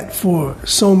did that for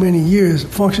so many years,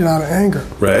 functioning out of anger.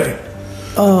 Right.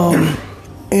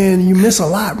 And you miss a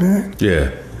lot, man.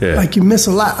 Yeah. Like you miss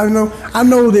a lot. I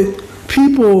know that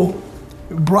people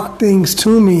brought things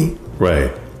to me.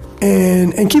 Right.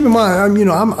 And keep in mind,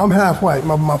 I'm half white.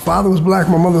 My father was black,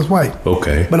 my mother was white.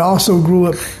 Okay. But I also grew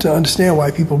up to understand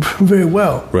white people very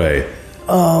well. Right.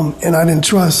 And I didn't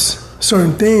trust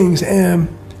certain things. And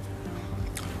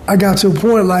I got to a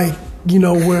point where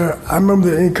I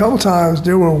remember that a couple times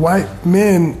there were white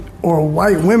men or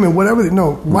white women, whatever,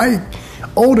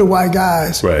 older white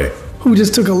guys, right, who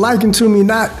just took a liking to me,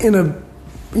 not in a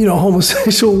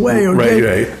homosexual way or gay,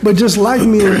 right, but just liked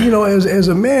me, as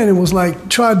a man, and was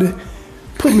tried to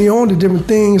put me on to different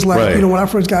things. Like, when I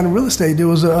first got into real estate, there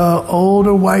was an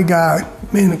older white guy,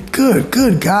 man, a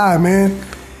good guy, man,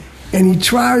 and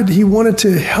he wanted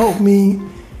to help me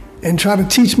and try to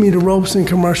teach me the ropes in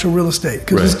commercial real estate,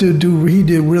 because this dude, he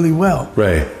did really well.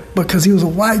 Right. Because he was a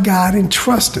white guy, I didn't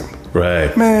trust him.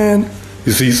 Right. Man.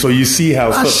 You see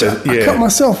how I cut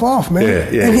myself off,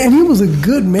 man. Yeah. And he was a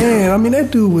good man. I mean,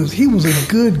 that dude was a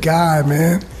good guy,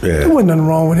 man. Yeah. There wasn't nothing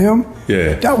wrong with him.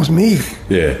 Yeah. That was me.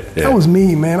 Yeah. That was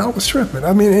me, man. I was tripping.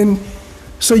 I mean, and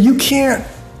so you have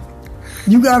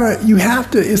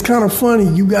to, it's kind of funny,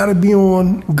 you gotta be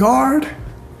on guard,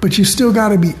 but you still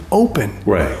gotta be open.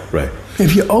 Right.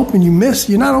 If you're open, you miss.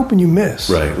 You're not open, you miss.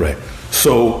 Right.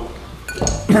 So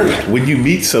when you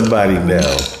meet somebody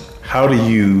now, how do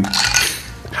you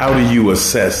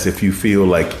assess if you feel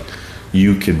like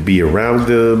you can be around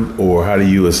them, or how do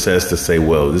you assess to say,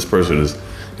 well, this person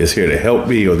is here to help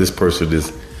me, or this person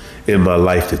is in my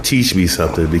life to teach me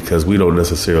something, because we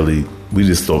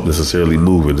just don't necessarily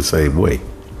move in the same way?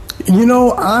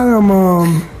 I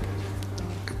am,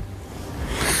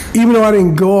 even though I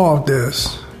didn't go off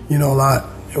this, a lot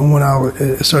when I was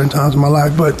at certain times in my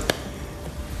life, but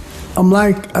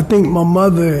I think my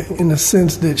mother, in the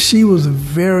sense that she was a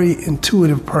very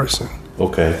intuitive person.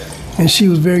 Okay. And she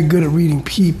was very good at reading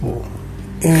people.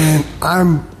 And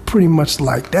I'm pretty much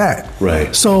like that.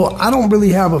 Right. So I don't really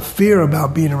have a fear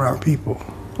about being around people.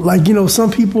 Some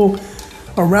people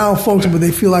around folks, but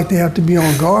they feel like they have to be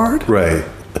on guard. Right.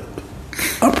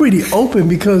 I'm pretty open,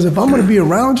 because if I'm going to be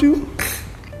around you,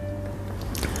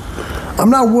 I'm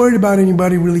not worried about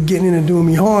anybody really getting in and doing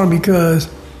me harm, because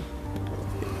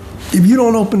if you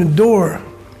don't open the door,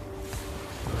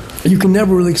 you can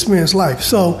never really experience life.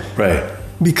 So,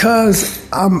 because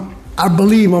I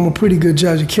believe I'm a pretty good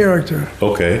judge of character.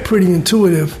 Okay. Pretty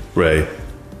intuitive. Right.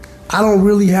 I don't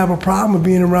really have a problem with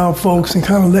being around folks and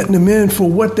kind of letting them in for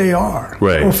what they are.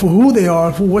 Right. Or for who they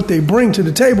are, for what they bring to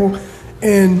the table.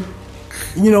 And,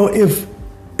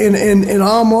 and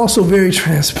I'm also very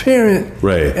transparent.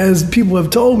 Right. As people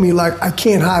have told me, I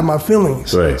can't hide my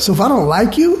feelings. Right. So if I don't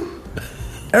like you,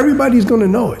 everybody's going to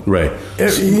know it. Right.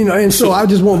 And so I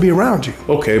just won't be around you.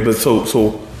 Okay, but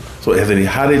so Anthony,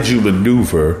 how did you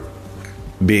maneuver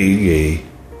being a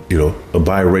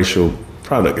biracial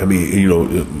product? I mean, your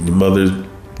mother's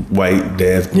white,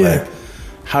 dad's black. Yeah.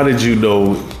 How did you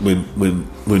know when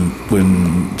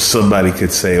somebody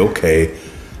could say, okay,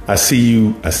 I see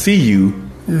you,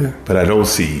 yeah, but I don't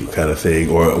see you, kind of thing,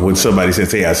 or when somebody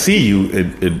says, hey, I see you,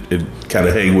 and kind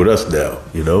of hang with us now,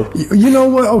 You know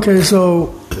what? Okay,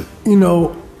 so,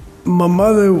 my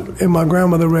mother and my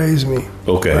grandmother raised me.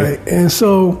 Okay. Right? And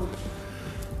so,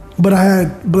 but I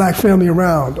had black family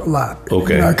around a lot.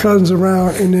 Okay. My cousins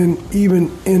around, and then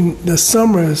even in the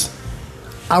summers,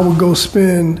 I would go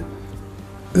spend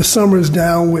the summers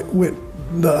down with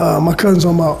my cousins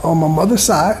on my mother's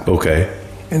side. Okay.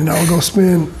 And then I would go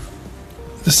spend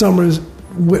the summers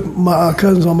with my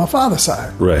cousins on my father's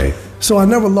side. Right. So I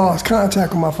never lost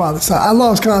contact with my father's side. I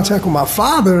lost contact with my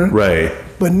father, right,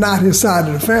 but not his side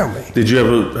of the family. Did you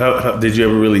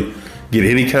ever really get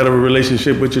any kind of a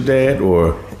relationship with your dad,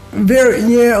 or?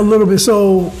 A little bit.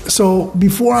 So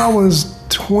before I was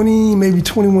 20, maybe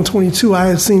 21, 22, I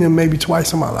had seen him maybe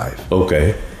twice in my life.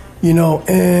 Okay.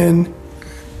 And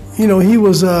he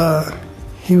was an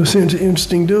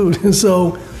interesting dude. And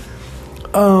so,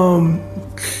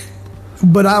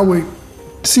 but I would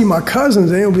see my cousins,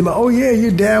 and they would be like, oh yeah,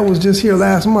 your dad was just here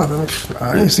last month. I'm like,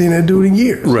 I ain't seen that dude in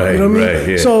years. Right, you know what I mean? Right,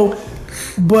 yeah.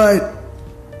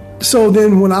 So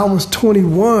then when I was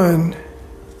 21,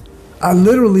 I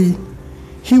literally,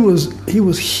 he was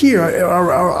here.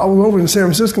 I was over in San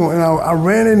Francisco, and I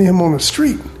ran into him on the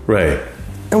street. Right.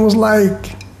 and was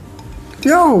like,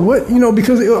 yo, what,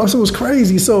 because it also was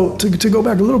crazy. So to go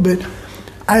back a little bit,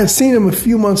 I had seen him a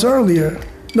few months earlier,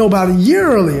 about a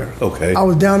year earlier. Okay. I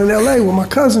was down in LA with my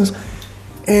cousins,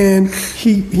 and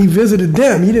he visited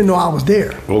them. He didn't know I was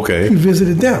there. Okay. He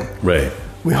visited them. Right.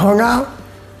 We hung out,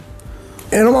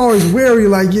 and I'm always wary,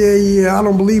 like, yeah, I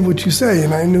don't believe what you say.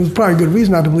 And it was probably a good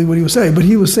reason not to believe what he was saying. But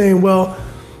he was saying, well,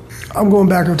 I'm going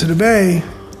back up to the Bay,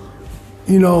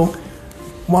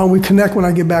 why don't we connect when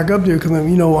I get back up there? Because,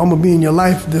 I'm going to be in your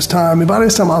life this time. And by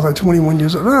this time, I was like 21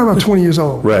 years old. About 20 years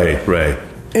old. Right.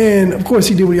 And, of course,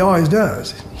 he did what he always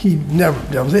does.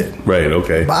 That was it. Right,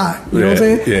 okay. Bye. You know what I'm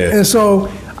saying? Yeah. And so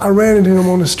I ran into him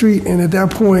on the street, and at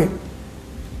that point,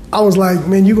 I was like,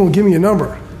 man, you're going to give me your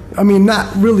number. I mean,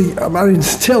 not really. I didn't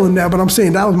tell him that, but I'm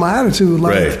saying that was my attitude.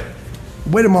 Like, right.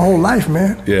 Waited my whole life,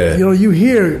 man. Yeah. You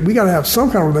here, we got to have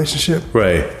some kind of relationship.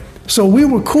 Right. So we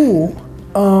were cool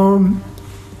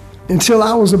until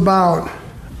I was about,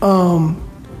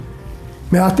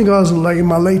 I think I was like in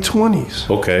my late 20s.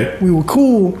 Okay. We were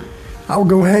cool. I would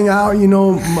go hang out,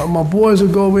 my boys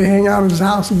would go over and hang out at his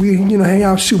house. We, hang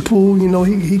out, shoot pool.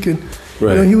 He could,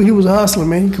 right. He was a hustler,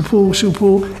 man. He could shoot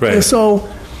pool. Right. And so,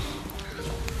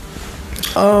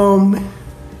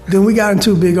 then we got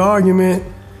into a big argument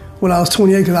when I was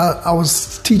 28 because I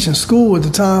was teaching school at the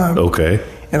time. Okay.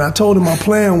 And I told him my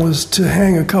plan was to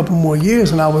hang a couple more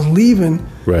years, and I was leaving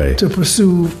right. to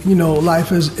pursue,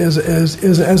 life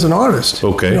as an artist.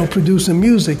 Okay. Producing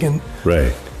music and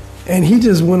right. And he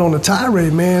just went on a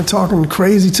tirade, man, talking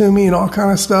crazy to me and all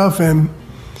kind of stuff, and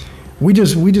we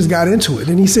just got into it.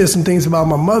 And he said some things about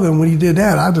my mother, and when he did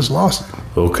that, I just lost it.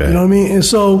 Okay. You know what I mean? And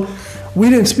so we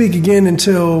didn't speak again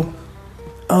until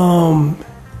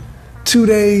 2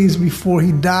 days before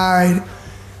he died.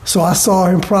 So I saw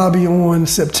him probably on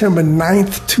September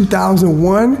 9th,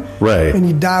 2001. Right. And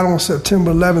he died on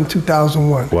September 11th,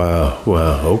 2001. Wow.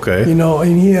 Okay.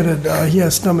 And he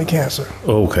had stomach cancer.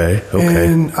 Okay.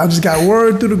 And I just got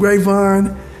word through the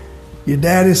grapevine, your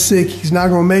dad is sick, he's not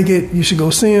going to make it, you should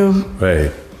go see him.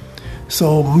 Right.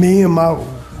 So me and my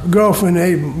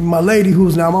girlfriend, my lady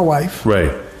who's now my wife.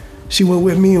 Right. She went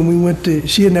with me, and we went to,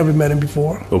 she had never met him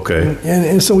before. Okay.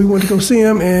 And so we went to go see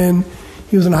him, and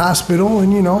he was in the hospital,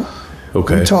 and,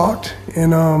 okay. we talked,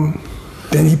 and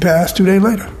then he passed 2 days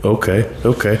later.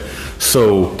 Okay.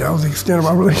 So that was the extent of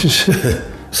our relationship.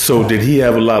 So did he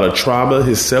have a lot of trauma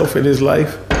himself in his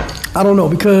life? I don't know,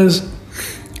 because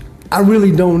I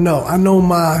really don't know. I know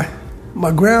my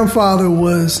grandfather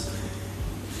was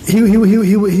he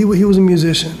was a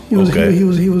musician. He was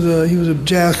a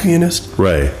jazz pianist.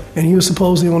 Right. And he was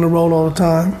supposedly on the road all the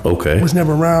time. Okay. Was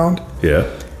never around. Yeah.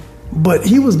 But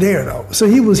he was there though. So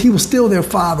he was still their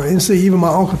father. And so even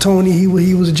my Uncle Tony, he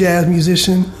was a jazz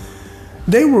musician.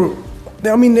 They were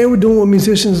doing what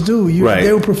musicians do. Right.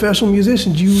 They were professional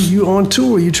musicians. You on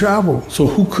tour, you travel. So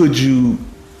who could you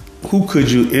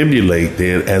emulate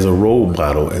then as a role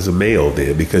model, as a male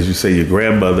then? Because you say your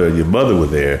grandmother and your mother were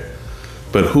there,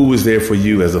 but who was there for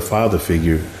you as a father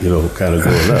figure, kind of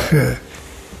growing up?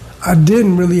 I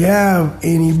didn't really have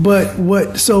any, but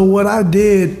what I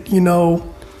did,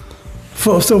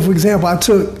 for example, I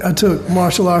took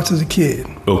martial arts as a kid.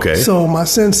 Okay. So my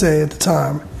sensei at the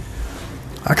time,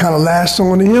 I kind of latched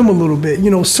on to him a little bit.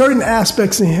 Certain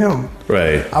aspects of him.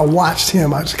 Right. I watched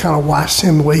him. I just kind of watched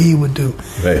him the way he would do.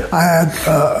 Right. I had,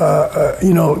 a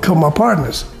couple of my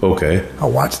partners. Okay. I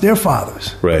watched their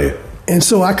fathers. Right. And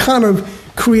so I kind of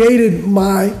created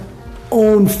my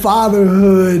own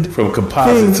fatherhood from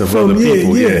composites of other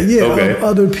people. Okay. Of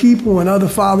other people and other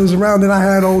fathers around. Then I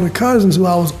had older cousins who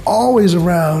I was always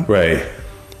around. Right.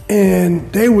 And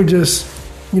they were just,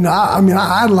 I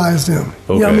idolized them.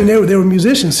 Okay. They were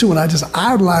musicians too, and I just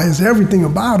idolized everything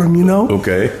about them.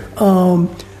 Okay.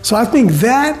 So I think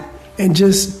that, and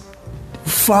just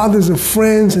fathers of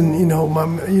friends, and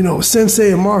my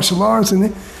sensei in martial arts,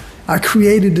 and I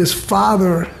created this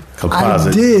father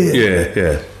composite. I did.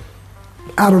 Yeah.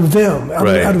 Out of them,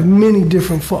 out of many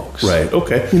different folks. Right.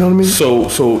 Okay. You know what I mean?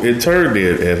 So in turn,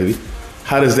 then, Anthony,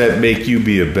 how does that make you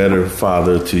be a better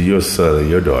father to your son and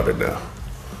your daughter now?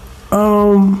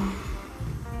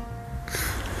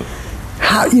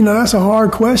 That's a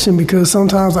hard question, because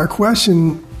sometimes I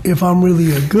question if I'm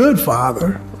really a good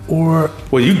father, or.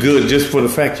 Well, you good just for the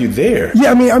fact you're there.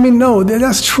 Yeah, no,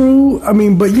 that's true.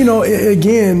 But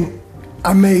again,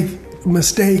 I make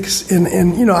mistakes, and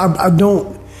I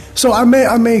don't. So I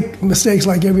make mistakes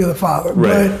like every other father.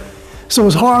 Right. But so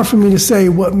it's hard for me to say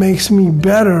what makes me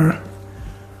better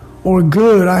or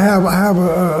good. I have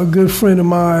a good friend of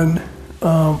mine,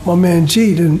 my man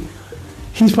Jeet, and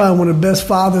he's probably one of the best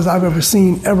fathers I've ever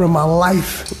seen ever in my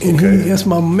life. And that's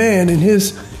my man. And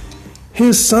his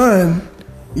son,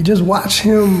 you just watch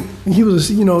him. He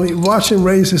was, watch him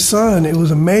raise his son. It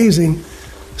was amazing.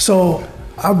 So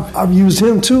I've used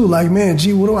him too. Like, man,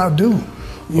 gee, what do I do?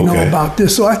 You know about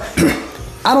this. So I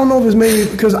don't know if it's maybe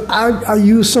because I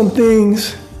used some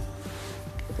things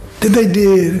that they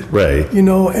did. Right.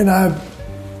 And I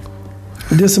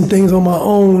did some things on my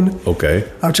own.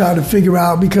 Okay. I tried to figure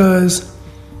out because,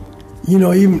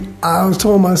 even I was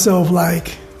told myself,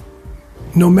 like,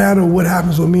 no matter what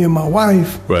happens with me and my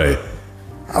wife, right,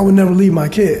 I would never leave my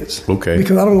kids. Okay.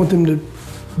 Because I don't want them to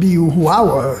be who I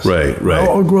was. Right.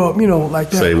 Or grow up, like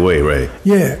that. Same way, right.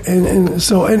 Yeah. And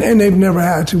so they've never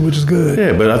had to, which is good.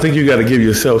 Yeah, but I think you got to give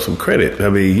yourself some credit. I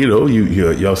mean,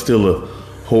 y'all still a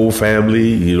whole family.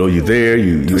 You're there.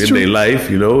 You in their life.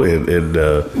 And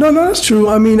No, that's true.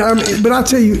 I mean, but I'll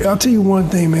tell you one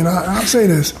thing, man. I'll say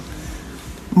this.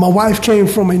 My wife came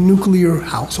from a nuclear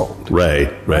household.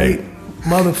 Right.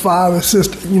 Mother, father,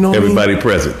 sister. Everybody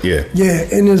present. Yeah. Yeah,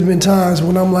 and there's been times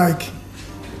when I'm like,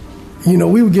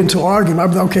 we would get into an argument.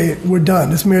 I'd be like, okay, we're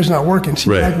done. This marriage is not working. She'd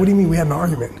be like, what do you mean we had an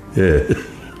argument? Yeah.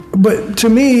 But to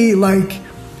me, like,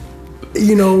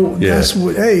 that's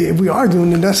what, hey, if we're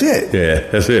arguing, then that's it. Yeah,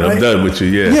 that's it. Right? I'm done with you,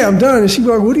 Yeah, I'm done. And she'd be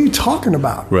like, what are you talking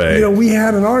about? Right. We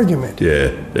had an argument.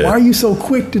 Yeah. Why are you so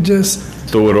quick to just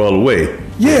throw it all away?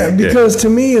 Yeah, because to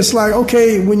me, it's like,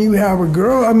 okay, when you have a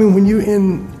girl, when you're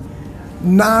in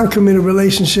non-committed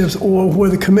relationships or where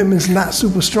the commitment's not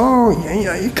super strong,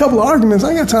 a couple of arguments, I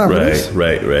ain't got time for this.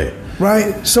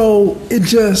 Right. So it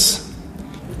just,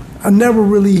 I never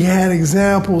really had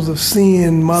examples of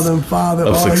seeing mother and father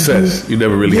of success. You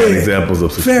never really had examples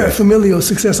of success. Familial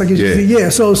success, I guess you say. Yeah.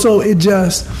 So it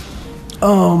just,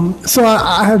 so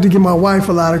I have to give my wife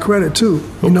a lot of credit too.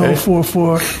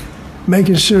 For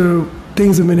making sure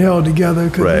things have been held together,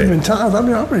 because there's been times I'm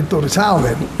ready to throw the towel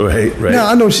in. Right. Now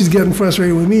I know she's getting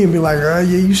frustrated with me and be like,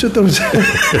 you should throw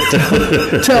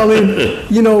the towel in,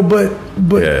 but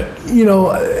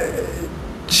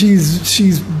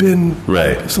she's been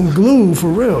like some glue for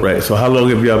real. Right. So how long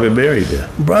have y'all been married then?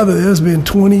 Brother, it's been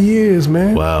 20 years,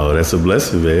 man. Wow, that's a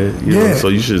blessing, man. So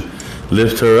you should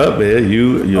lift her up, man.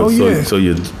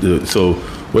 So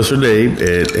what's her name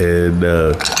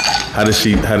and how does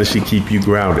she keep you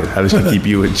grounded? How does she keep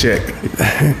you in check?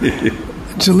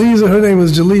 Jaleesa, her name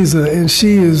is Jaleesa, and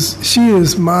she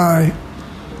is my,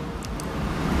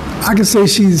 I can say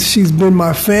she's been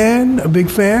my fan, a big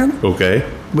fan. Okay.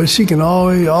 But she can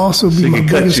always also be my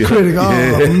biggest critic. Oh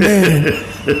man,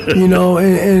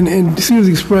 and she was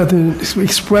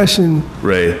expression.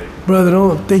 Right. Brother,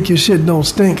 don't think your shit don't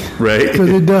stink. Right. Because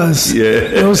it does. Yeah.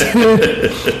 You know what I'm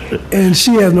saying? And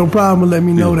she has no problem with letting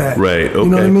me know that. Right. Okay. You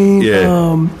know what I mean?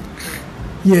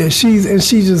 Yeah.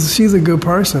 She's a good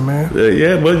person, man.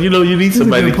 But you need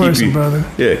somebody to keep you, brother.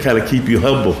 Yeah, kind of keep you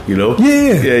humble,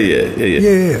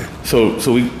 Yeah. So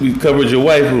we covered your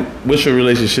wife. What's your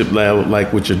relationship now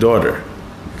like with your daughter?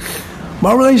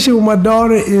 My relationship with my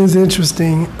daughter is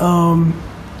interesting.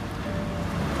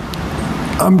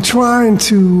 I'm trying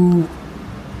to,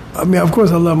 of course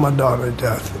I love my daughter to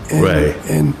death.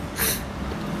 And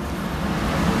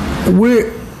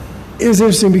it's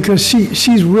interesting because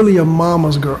she's really a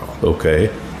mama's girl.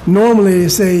 Okay. Normally they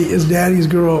say it's daddy's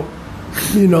girl,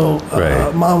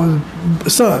 mama's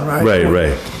son, right?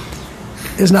 Right.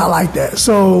 It's not like that.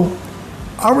 So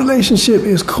our relationship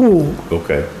is cool.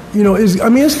 Okay.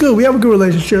 It's good. We have a good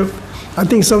relationship. I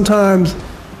think sometimes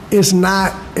it's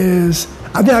not as,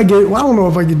 I don't know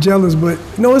if I get jealous, but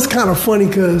it's kind of funny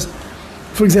because,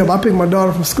 for example, I picked my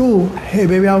daughter from school. Hey,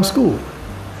 baby, how was school?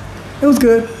 It was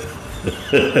good.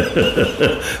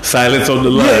 Silence on the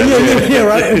line. Yeah,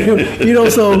 right.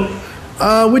 So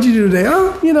what'd you do today?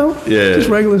 Just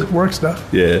regular work stuff.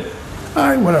 Yeah. All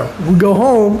right, whatever. We go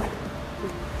home.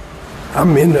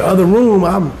 I'm in the other room.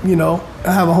 I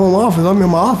have a home office. I'm in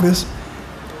my office.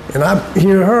 And I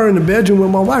hear her in the bedroom with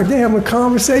my wife. They having a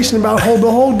conversation about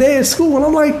the whole day at school, and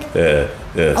I'm like,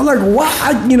 I'm like,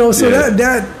 why? But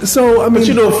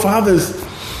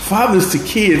fathers to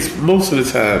kids, most of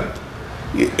the time,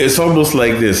 it's almost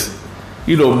like this.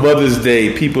 Mother's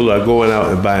Day, people are going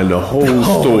out and buying the whole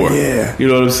store. Yeah. You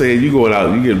know what I'm saying? You going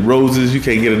out, you get roses, you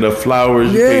can't get enough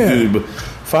flowers. You can't do it. But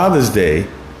Father's Day,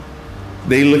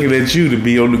 they looking at you to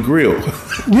be on the grill.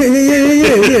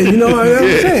 Yeah. You know what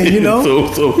I'm saying,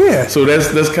 So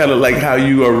that's kind of like how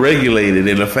you are regulated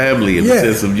in a family in the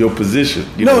sense of your position.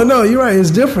 No, you're right.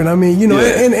 It's different.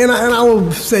 And I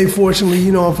will say, fortunately,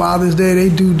 on Father's Day they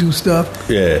do stuff.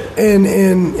 Yeah.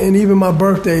 And even my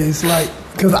birthdays, like,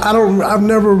 because I've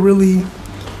never really,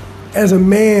 as a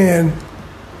man,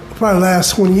 probably the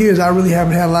last 20 years, I really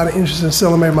haven't had a lot of interest in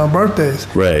celebrating my birthdays.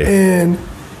 Right. And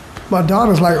my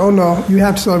daughter's like, oh no, you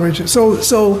have to celebrate it.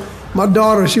 So my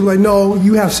daughter, she was like, no,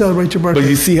 you have to celebrate your birthday. But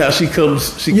you see how she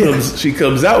comes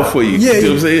out for you. Yeah, you know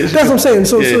what I'm saying? That's what I'm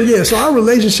saying. So our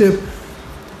relationship,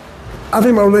 I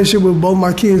think my relationship with both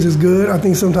my kids is good. I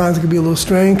think sometimes it could be a little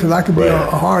strained because I could be a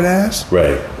hard ass.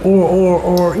 Right.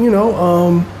 Or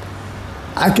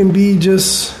I can be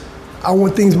just, I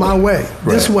want things my way,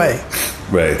 this way.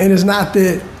 Right. And it's not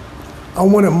that I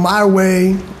want it my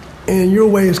way and your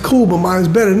way is cool, but mine is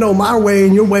better. No, my way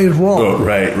and your way is wrong. Oh,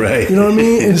 right. You know what I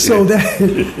mean? And so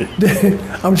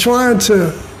that I'm trying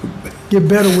to get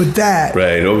better with that.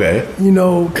 Right, okay. You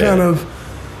know, kind of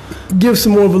give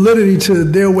some more validity to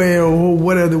their way or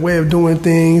whatever way of doing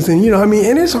things. And, you know, I mean,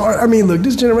 and it's hard. I mean, look,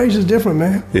 this generation is different,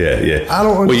 man. Yeah. I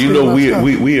don't understand. Well, you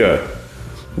know,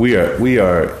 we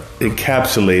are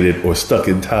encapsulated or stuck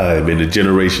in time in the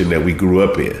generation that we grew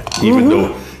up in. Even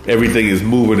though everything is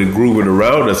moving and grooving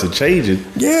around us and changing.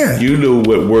 Yeah. You know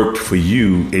what worked for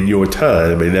you in your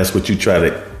time, and that's what you try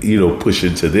to, you know, push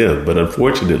into them. But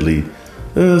unfortunately,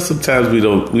 sometimes we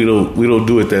don't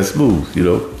do it that smooth, you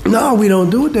know. No, we don't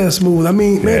do it that smooth. I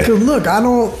mean, man, because look, I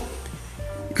don't.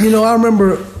 You know, I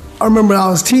remember I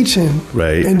was teaching,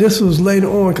 right, and this was later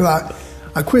on because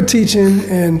I quit teaching,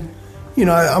 and you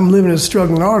know I'm living as a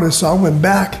struggling artist, so I went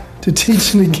back to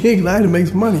teaching the gig. I had to make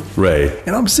some money, right.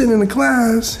 And I'm sitting in the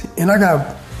class, and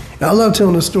I love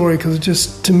telling the story because it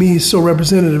just to me is so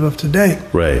representative of today,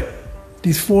 right.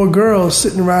 These 4 girls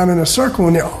sitting around in a circle,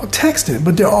 and they're all texting,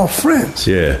 but they're all friends.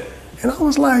 Yeah. And I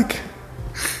was like,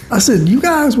 I said, you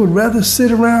guys would rather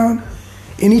sit around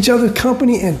in each other's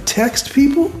company and text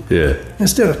people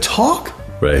instead of talk?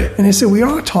 Right. And they said, we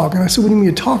are talking. I said, what do you mean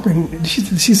you're talking?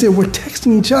 She said, we're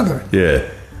texting each other. Yeah.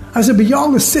 I said, but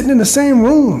y'all are sitting in the same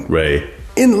room. Right.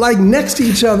 In like next to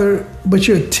each other, but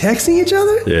you're texting each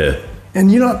other? Yeah.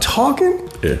 And you're not talking?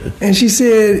 Yeah. And she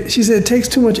said, it takes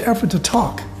too much effort to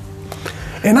talk.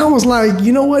 And I was like,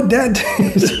 you know what? That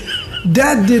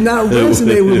did not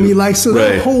resonate with me. Like, so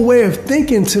that whole way of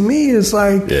thinking to me is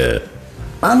like,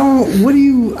 I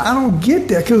don't get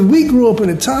that. Because we grew up in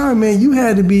a time, man, you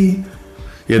had to be,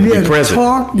 you had to present.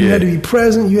 Talk, you had to be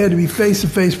present, you had to be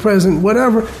face-to-face present,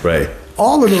 whatever. Right.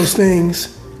 All of those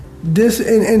things.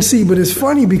 And see, but it's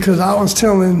funny because I was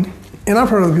telling, and I've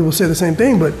heard other people say the same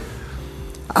thing, but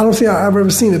I don't think I've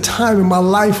ever seen a time in my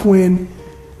life when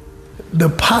the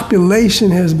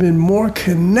population has been more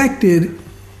connected,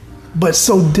 but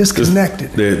so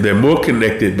disconnected. They're more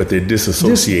connected, but they're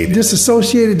disassociated.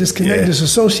 Disconnected,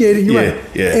 disassociated. You're right.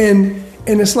 Yeah. And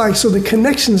it's like, so the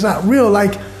connection's not real.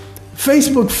 Like,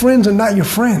 Facebook friends are not your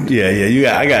friend.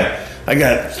 Yeah. I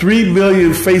got 3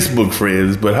 million Facebook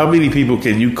friends, but how many people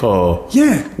can you call?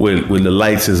 Yeah. When the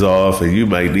lights is off and you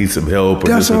might need some help? Or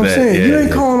that's what I'm saying. You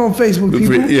ain't calling on Facebook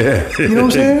people. Yeah. You know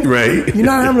what I'm saying? Right. You're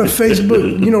not having a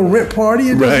Facebook, rent party.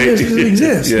 It doesn't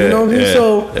exist. Yeah. You know what I'm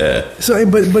saying? So,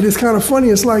 but it's kind of funny.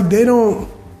 It's like they don't.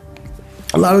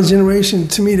 A lot of the generation,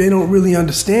 to me, they don't really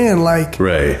understand. Like,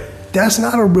 that's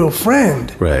not a real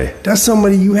friend. Right. That's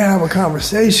somebody you have a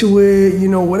conversation with,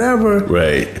 whatever.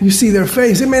 Right. You see their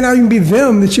face. It may not even be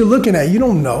them that you're looking at. You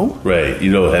don't know. Right.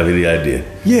 You don't have any idea.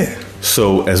 Yeah.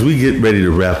 So as we get ready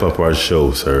to wrap up our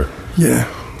show, sir. Yeah.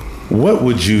 What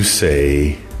would you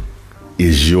say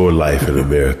is your life in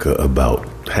America about?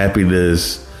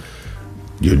 Happiness,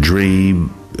 your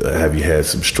dream? Have you had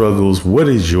some struggles? What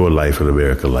is your life in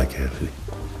America like, Anthony?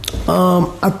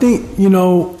 I think,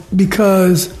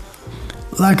 because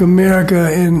like America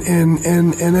and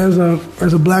as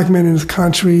a black man in this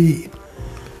country,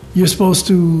 you're supposed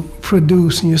to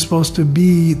produce and you're supposed to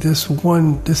be this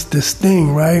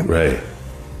thing, right? Right.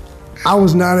 I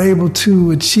was not able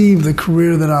to achieve the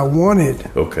career that I wanted.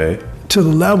 Okay. To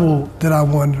the level that I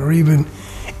wanted, or even,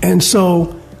 and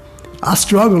so I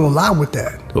struggled a lot with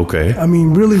that. Okay. I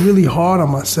mean, really, really hard on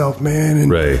myself, man,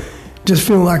 and just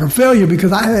feeling like a failure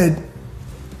because I had.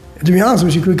 To be honest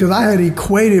with you, because I had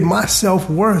equated my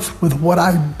self-worth with what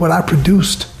I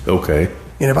produced. Okay.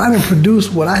 And if I didn't produce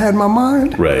what I had in my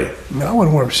mind, man, I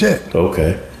wasn't worth shit.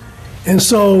 Okay. And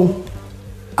so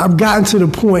I've gotten to the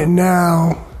point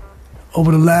now,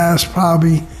 over the last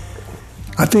probably,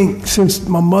 I think since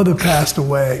my mother passed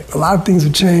away, a lot of things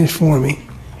have changed for me.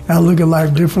 I look at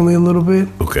life differently a little bit.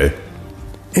 Okay.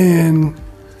 And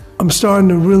I'm starting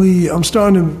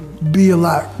to be a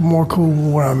lot more cool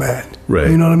with where I'm at. Right.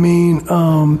 You know what I mean?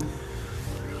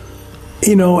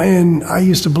 And I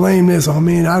used to blame this. Oh,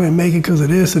 man, I didn't make it because of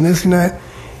this and this and that.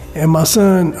 And my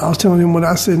son, I was telling him what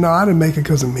I said, no, I didn't make it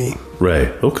because of me. Right.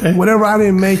 Okay. Whatever I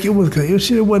didn't make, it was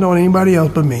because it wasn't on anybody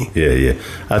else but me. Yeah.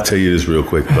 I'll tell you this real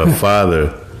quick. My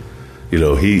father You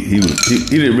know, he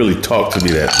didn't really talk to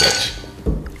me that much.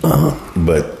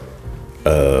 But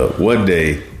one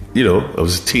day, you know, I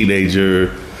was a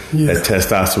teenager. That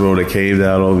testosterone that came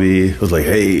down on me. I was like,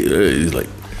 hey, he's like,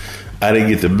 I didn't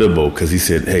get the memo because he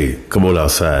said, hey, come on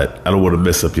outside. I don't want to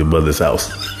mess up your mother's house.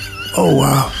 Oh,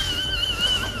 wow.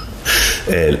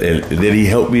 And then he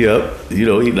helped me up. You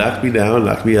know, he knocked me down,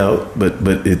 knocked me out. But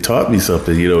it taught me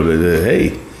something, you know, that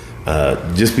hey,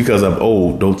 just because I'm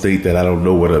old, don't think that I don't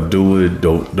know what I'm doing.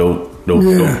 Don't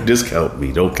discount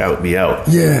me. Don't count me out.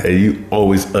 Yeah. And you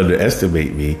always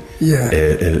underestimate me. Yeah.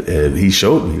 And he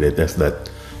showed me that that's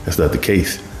not the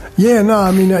case. Yeah, no,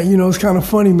 I mean, you know, it's kind of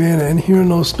funny, man. And hearing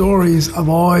those stories, I've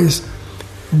always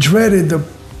dreaded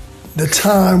the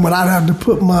time when I'd have to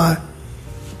put my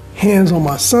hands on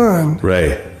my son.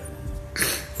 Right.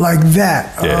 Like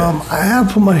that. Yeah. I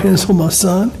have put my hands on my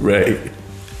son. Right.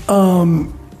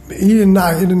 He didn't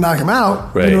knock him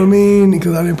out. Right. You know what I mean?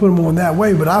 Because I didn't put him on that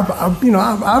way. But I've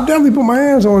definitely put my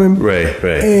hands on him. Right.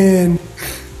 And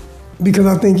because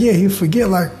I think, he'd forget,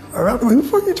 like, who the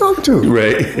fuck you talking to?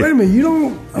 Right. Wait a minute, you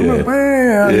don't. I'm like,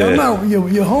 man, I'm not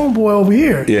your homeboy over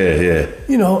here. Yeah.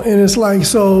 You know, and it's like,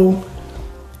 so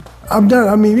I've done.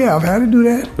 I mean, I've had to do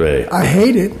that. Right. I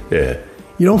hate it. Yeah.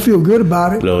 You don't feel good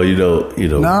about it. No, you don't. You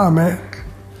know. Nah, man,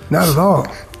 not at all.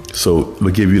 So I'm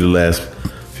gonna give you the last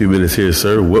few minutes here,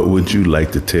 sir. What would you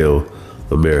like to tell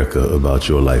America about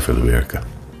your life in America?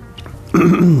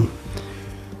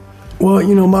 Well,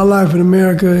 you know, my life in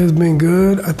America has been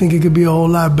good. I think it could be a whole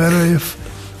lot better if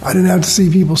I didn't have to see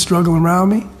people struggling around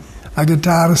me. I get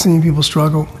tired of seeing people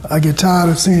struggle. I get tired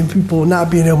of seeing people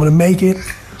not being able to make it.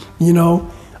 You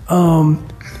know,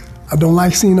 I don't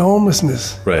like seeing the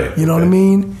homelessness. Right. You know what I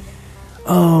mean?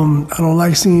 I don't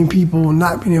like seeing people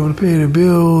not being able to pay their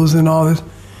bills and all this.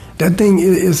 That thing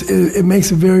it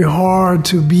makes it very hard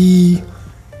to be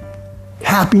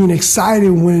happy and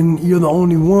excited when you're the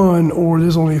only one, or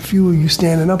there's only a few of you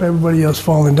standing up, everybody else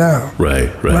falling down. Right.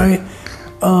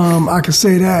 I could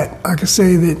say that. I could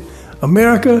say that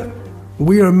America,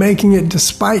 we are making it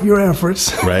despite your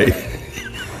efforts. Right.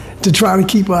 To try to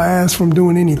keep our ass from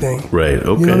doing anything. Right.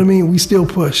 Okay. You know what I mean? We still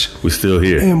push. We're still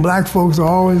here. And black folks are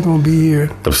always going to be here.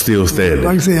 I'm still standing.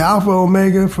 Like I say, Alpha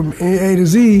Omega from A to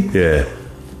Z. Yeah.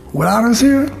 Without us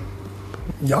here,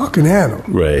 y'all can handle.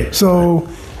 Right. So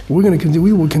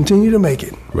we will continue to make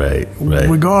it. Right.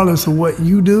 Regardless of what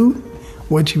you do,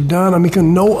 what you've done. I mean, because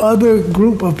no other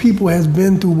group of people has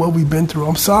been through what we've been through.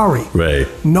 I'm sorry. Right.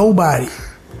 Nobody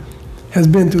has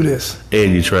been through this.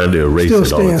 And you're trying to erase still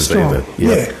it all at the same time.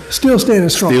 Yeah, still standing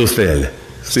strong. Still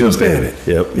standing.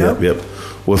 Yep.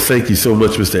 Well, thank you so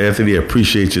much, Mr. Anthony. I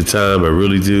appreciate your time. I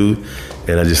really do.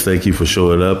 And I just thank you for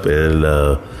showing up and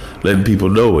letting people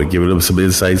know and giving them some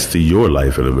insights to your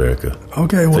life in America.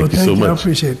 Okay, well, thank you. So much. I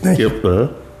appreciate it. Thank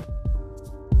you.